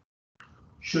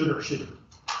should or shouldn't.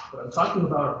 But I'm talking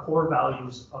about our core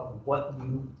values of what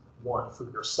you want for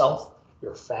yourself,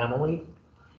 your family,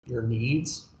 your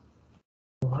needs.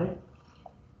 Right?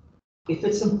 If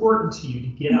it's important to you to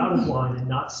get out of line and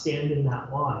not stand in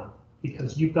that line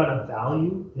because you've got a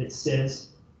value that says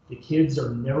the kids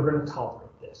are never going to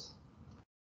tolerate this,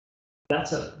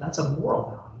 that's a moral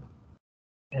value.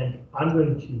 And I'm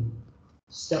going to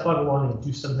step out of line and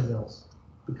do something else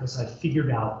because I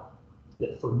figured out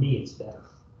that for me it's better.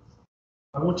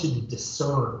 I want you to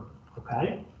discern,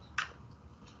 okay?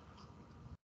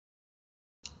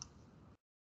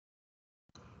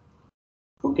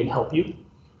 Who can help you?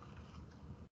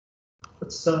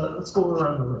 Let's go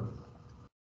around the room.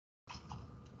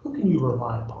 Who can you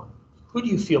rely upon? Who do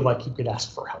you feel like you could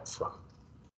ask for help from?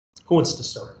 Who wants to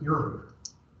start? You're a reader.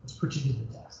 Let's put you to the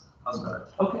test. I'll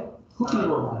start. Okay. Who can you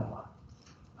rely upon?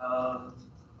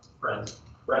 Friends.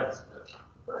 Friends.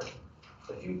 Friends.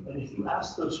 If you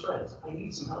ask those friends, I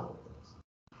need some help with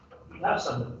this. You have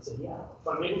someone that said, yeah, if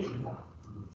I'm able to help.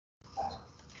 Ask.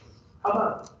 How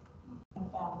about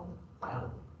family?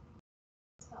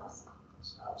 Spouse.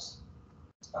 Spouse.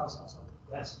 Spouse also.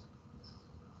 Yes.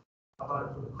 How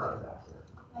about it for the crowd back there?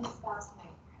 My spouse and my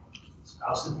parents.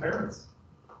 Spouse and parents.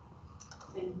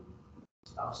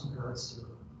 Spouse and parents too.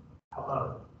 How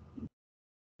about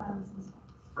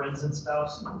friends and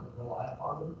spouse? Rely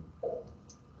upon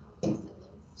them.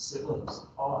 Siblings.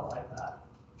 Oh, I like that.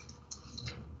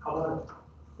 How about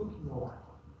who can you rely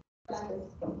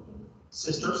upon?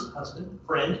 Sisters, husband,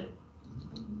 friend.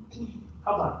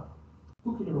 How about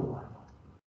who can you rely upon?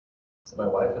 My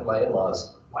wife and my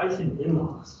in-laws. Wife and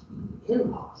in-laws.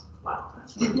 In-laws. Wow.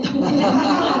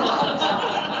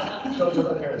 Don't do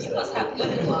my parents that.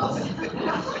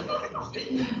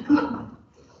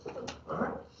 All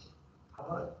right. How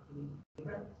about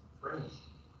friends?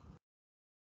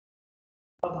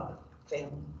 How about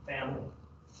Family. family?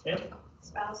 Family.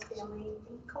 Spouse, family,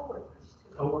 and coworkers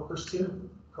too. Coworkers too.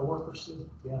 Coworkers too.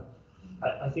 Yeah.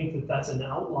 I think that that's an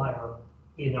outlier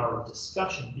in our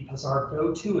discussion because our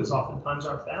go-to is oftentimes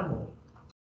our family.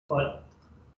 But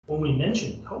when we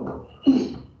mention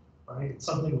coworkers, right, it's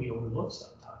something we overlook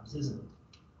sometimes, isn't it?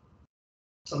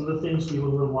 Some of the things we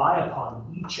will rely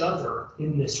upon each other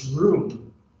in this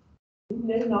room, we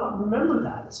may not remember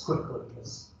that as quickly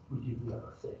as we do the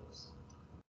other things.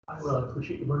 I really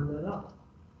appreciate you bringing that up.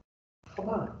 Come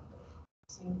on.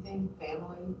 Same thing,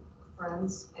 family,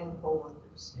 friends, and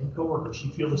coworkers. And coworkers,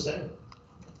 you feel the same?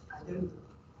 I do.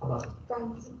 How about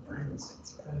Friends.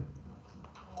 friends?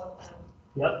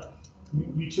 Yep.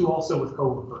 You two also with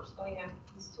coworkers. Oh yeah,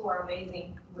 these two are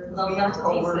amazing. We're We loving are to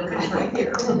coworkers pieces. right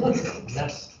here.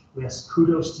 Yes, yes,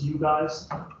 kudos to you guys.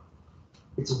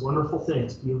 It's a wonderful thing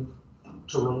to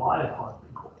rely upon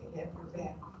people. They have your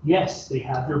back. Yes, they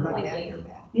have your They back. have your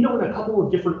back. You know, in a couple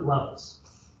of different levels,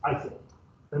 I think.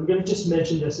 I'm going to just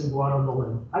mention this and go out on the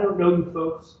limb. I don't know you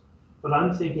folks, but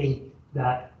I'm thinking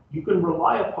that You can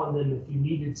rely upon them if you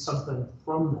needed something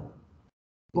from them.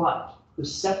 But the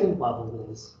second level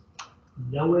is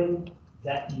knowing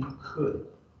that you could.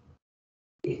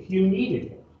 If you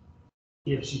needed it,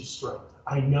 gives you strength.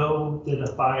 I know that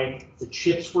if the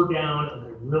chips were down and I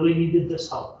really needed this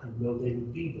help, I know they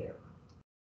would be there.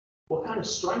 What kind of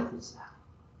strength is that?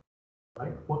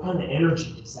 Right? What kind of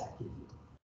energy does that give you?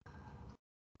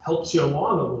 Helps you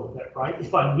along a little bit, right?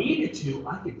 If I needed to,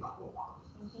 I could go along.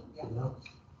 You know?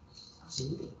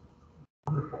 Absolutely.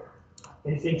 Wonderful.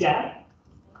 Anything to add?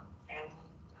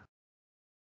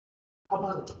 How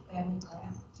about it? Family.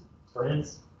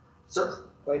 Friends? Sir?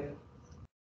 Wife.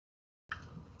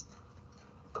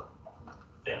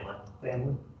 Family.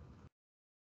 Family.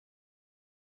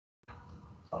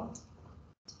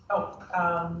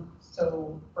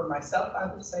 So for myself, I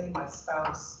would say my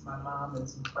spouse, my mom, and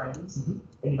some friends.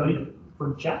 Anybody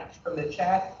from chat? From the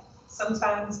chat,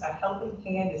 sometimes a helping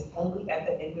hand is only at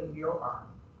the end of your arm.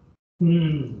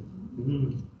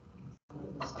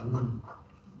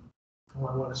 Oh,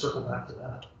 I want to circle back to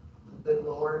that. Good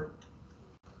Lord.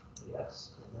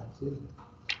 Yes, that too.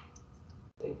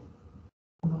 Hey,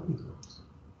 how about you girls?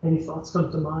 Any thoughts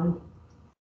come to mind?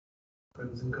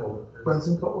 Friends and coworkers. Friends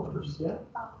and coworkers, yeah.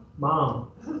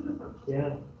 Mom.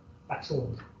 Yeah.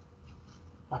 Excellent.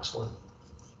 Excellent.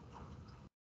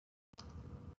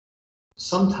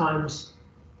 Sometimes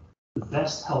the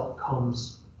best help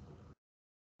comes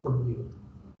from you.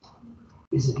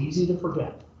 Is it easy to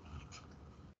forget?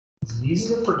 Is it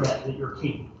easy to forget that you're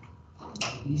capable? Is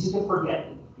it easy to forget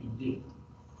that you do?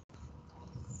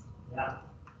 Yeah.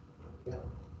 Yeah.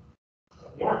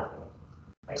 Yeah.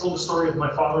 I told the story of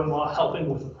my father-in-law helping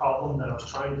with a problem that I was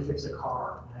trying to fix a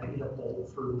car, and I had to get a bolt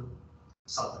through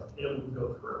something, and it wouldn't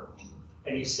go through.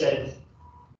 And he said,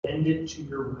 bend it to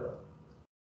your will.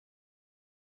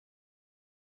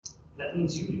 That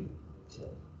means you do, Tim.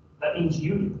 That means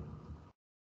you do.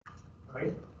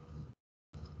 Right?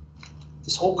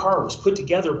 This whole car was put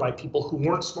together by people who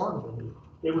weren't smarter than me.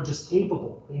 They were just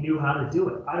capable. They knew how to do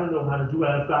it. I don't know how to do it.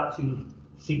 I've got to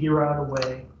figure out a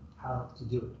way how to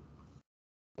do it.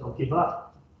 Don't give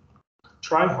up.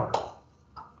 Try hard.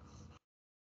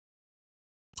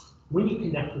 When you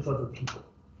connect with other people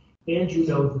and you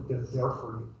know that they're there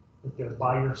for you, that they're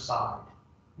by your side,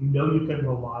 you know you can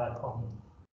rely upon them,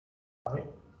 right?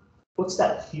 What's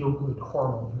that feel-good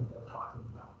hormone that they're talking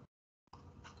about?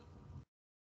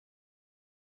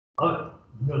 Oh,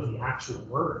 you know the actual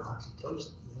word,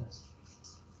 oxytocin, yes.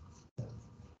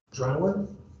 Adrenaline,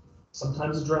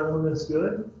 sometimes adrenaline is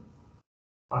good.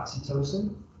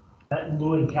 Oxytocin, that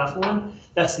Lou and Kathleen,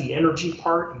 that's the energy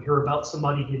part. You hear about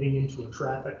somebody getting into a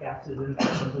traffic accident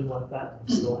or something like that, and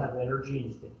you still have energy, and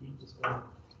you think, you just go,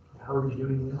 how are we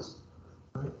doing this?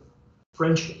 Right?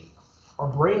 Friendship. Our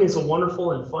brain is a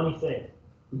wonderful and funny thing.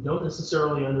 We don't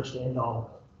necessarily understand all of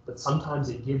it, but sometimes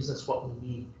it gives us what we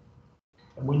need.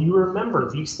 And when you remember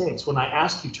these things, when I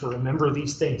ask you to remember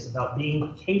these things about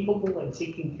being capable and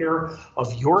taking care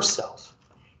of yourself,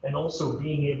 and also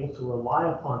being able to rely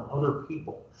upon other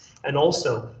people, and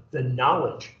also the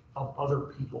knowledge of other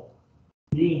people,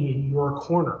 being in your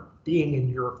corner, being in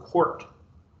your court,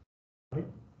 right?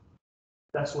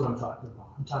 That's what I'm talking about.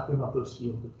 I'm talking about those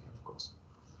feel-good chemicals.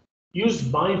 Use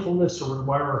mindfulness to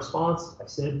rewire a response. I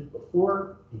said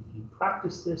before, if you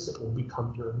practice this, it will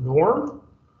become your norm,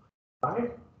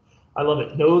 right? I love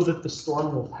it. Know that the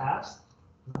storm will pass,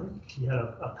 right? You had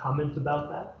a comment about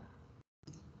that?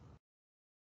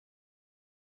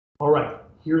 All right,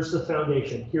 here's the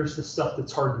foundation. Here's the stuff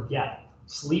that's hard to get.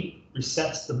 Sleep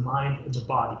resets the mind and the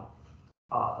body.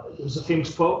 There's a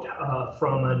famous quote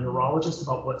from a neurologist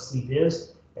about what sleep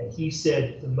is, and he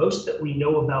said, the most that we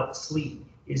know about sleep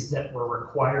is that we're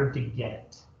required to get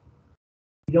it.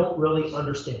 We don't really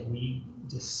understand. We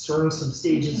discern some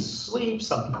stages of sleep.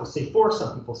 Some people say 4,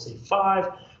 some people say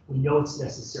 5. We know it's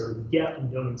necessary to get. We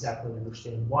don't exactly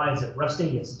understand why. Is it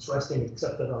resting? Yes, it's resting,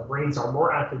 except that our brains are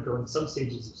more active during some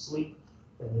stages of sleep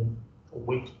than in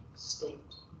awake state.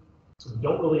 So we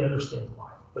don't really understand why,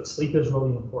 but sleep is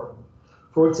really important.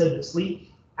 Freud said that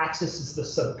sleep accesses the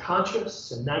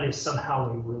subconscious, and that is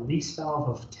somehow a release valve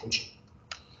of tension.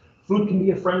 Food can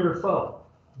be a friend or foe.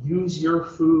 Use your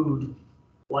food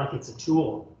like it's a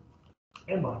tool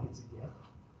and like it's a gift.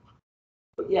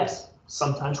 But yes,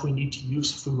 sometimes we need to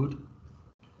use food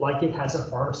like it has a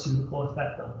pharmaceutical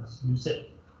effect on us. Use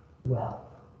it well.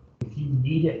 If you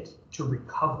need it to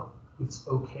recover, it's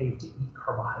okay to eat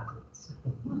carbohydrates,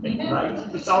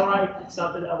 right? It's all right. It's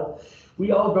not the devil.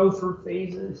 We all go through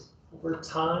phases over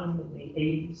time. In the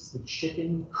 80s, the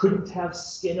chicken couldn't have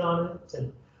skin on it,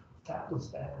 and fat was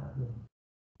bad. And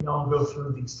we all go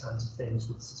through these kinds of things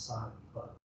with society,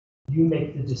 but You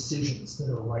make the decisions that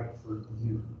are right for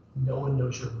you. No one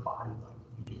knows your body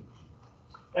like you do.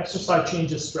 Exercise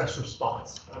changes stress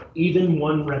response. Even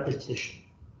one repetition.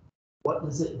 What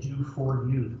does it do for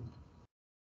you?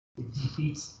 It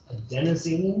defeats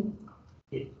adenosine.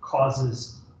 It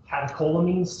causes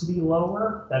catecholamines to be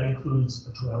lower. That includes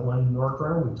adrenaline,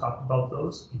 noradrenaline. We talked about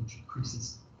those. It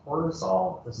increases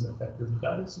cortisol. Doesn't affect your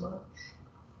gut as much.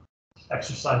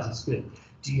 Exercise is good.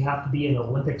 Do you have to be an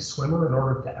Olympic swimmer in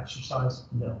order to exercise?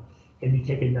 No. Can you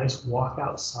take a nice walk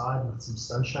outside with some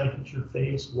sunshine hit your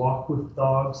face, walk with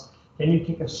dogs? Can you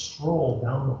take a stroll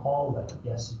down the hallway?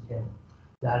 Yes, you can.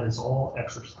 That is all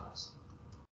exercise.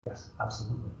 Yes,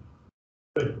 absolutely.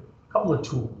 Good. A couple of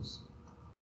tools.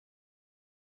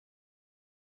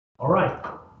 All right.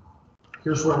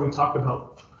 Here's where we talk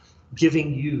about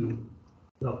giving you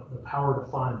the power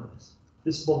to find this.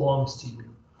 This belongs to you.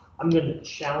 I'm going to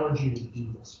challenge you to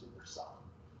do this for yourself.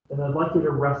 And I'd like you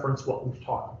to reference what we've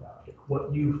talked about here,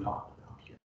 what you've talked about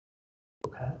here.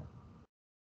 Okay?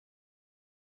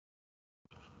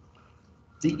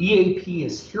 The EAP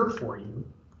is here for you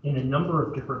in a number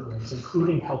of different ways,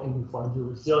 including helping you find your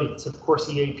resilience. Of course,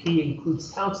 EAP includes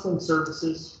counseling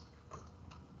services.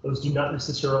 Those do not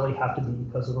necessarily have to be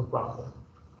because of a problem.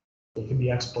 They can be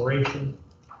exploration.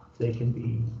 They can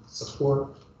be support.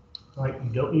 Right? You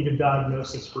don't need a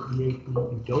diagnosis for EAP.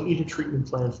 You don't need a treatment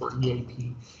plan for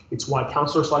EAP. It's why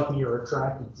counselors like me are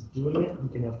attracted to doing it. We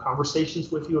can have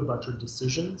conversations with you about your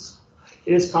decisions.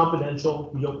 It is confidential.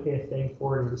 You don't pay a thing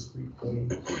for it. It is free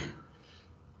paid.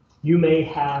 You may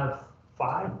have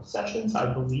 5 sessions,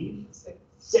 I believe.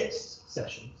 6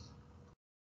 sessions.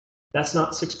 That's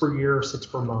not 6 per year, 6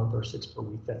 per month, or 6 per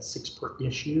week. That's 6 per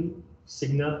issue.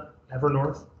 Cigna,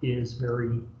 Evernorth is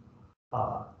very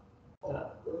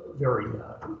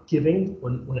giving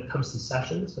when it comes to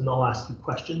sessions, and they'll ask you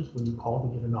questions when you call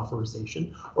to get an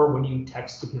authorization or when you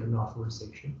text to get an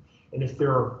authorization. And if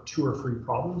there are 2 or 3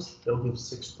 problems, they'll give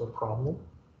 6 per problem.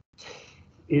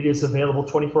 It is available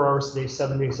 24 hours a day,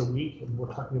 7 days a week, and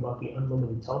we're talking about the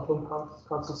unlimited telephone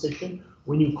consultation.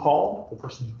 When you call, the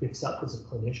person who picks up is a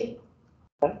clinician.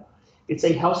 Okay? It's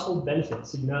a household benefit.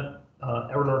 Cigna,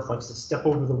 Evernorth likes to step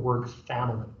over the word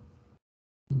family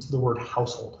into the word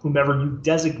household. Whomever you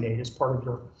designate as part of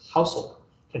your household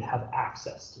can have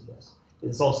access to this. It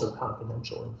is also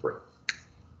confidential and free.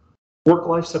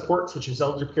 Work-life support, such as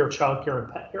elder care, child care,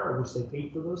 and pet care, I wish they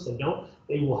paid for those, they don't.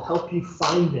 They will help you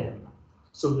find them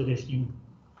so that if you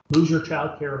lose your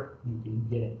child care, you can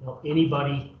get it. Now,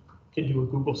 anybody can do a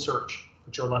Google search,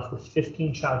 but you're left with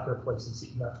 15 child care places that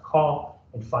you have to call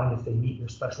and find if they meet your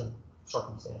special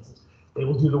circumstances. They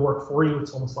will do the work for you.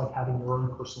 It's almost like having your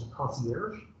own personal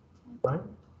concierge, right?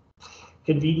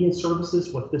 Convenience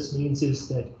services, what this means is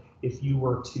that if you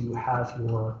were to have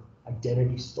your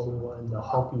identity stolen, they'll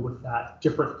help you with that.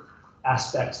 Different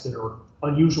aspects that are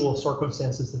unusual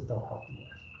circumstances that they'll help you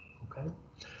with, okay?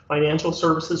 Financial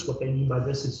services, what they mean by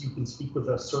this is you can speak with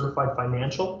a certified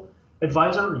financial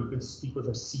advisor, or you can speak with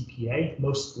a CPA.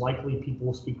 Most likely people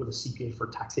will speak with a CPA for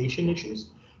taxation issues,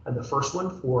 and the first one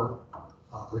for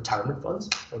retirement funds,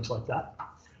 things like that.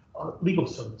 Legal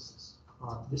services.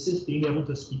 This is being able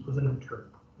to speak with an attorney,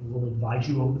 and we'll advise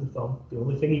you over the phone. The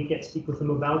only thing you can't speak with them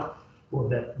about, or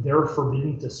that they're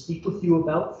forbidden to speak with you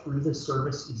about through this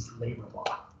service, is labor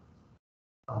law.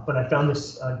 But I found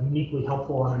this uniquely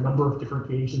helpful on a number of different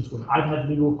occasions when I've had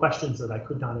legal questions that I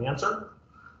could not answer.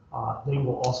 They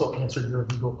will also answer your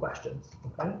legal questions,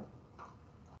 okay?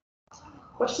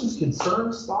 Questions,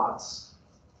 concerns, thoughts?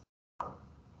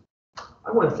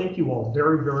 I want to thank you all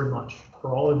very, very much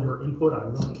for all of your input. I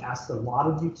really asked a lot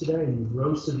of you today, and you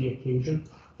rose to the occasion.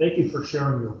 Thank you for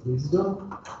sharing your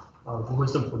wisdom, the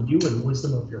wisdom from you and the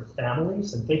wisdom of your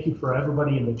families. And thank you for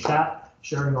everybody in the chat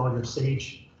sharing all your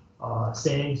sage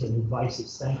sayings and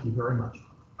advices. Thank you very much.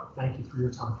 Thank you for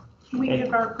your time. Can we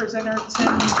give our presenter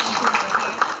Tim?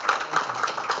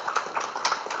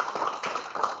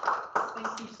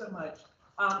 Thank you so much.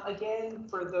 Again,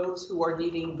 for those who are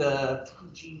needing the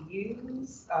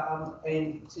PGUs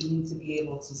and to need to be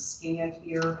able to scan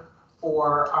here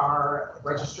for our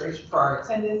registration, for our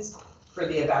attendance, for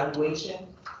the evaluation,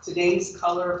 today's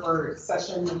color for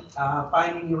session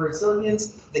Finding Your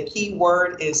Resilience, the key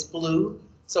word is blue.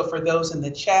 So for those in the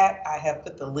chat, I have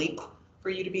put the link for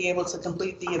you to be able to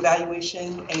complete the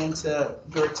evaluation and to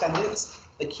your attendance.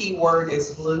 The key word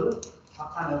is blue. I'll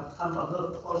kind of come a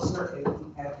little closer if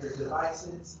you have your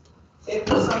devices. If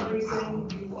for some reason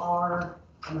you are,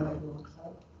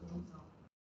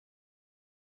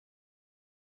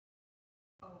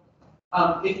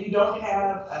 if you don't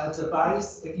have a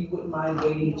device, if you wouldn't mind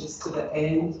waiting just to the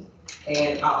end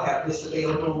And I'll have this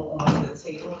available on the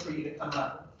table for you to come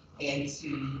up and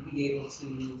to be able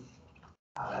to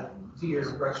do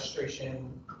your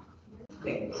registration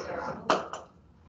things.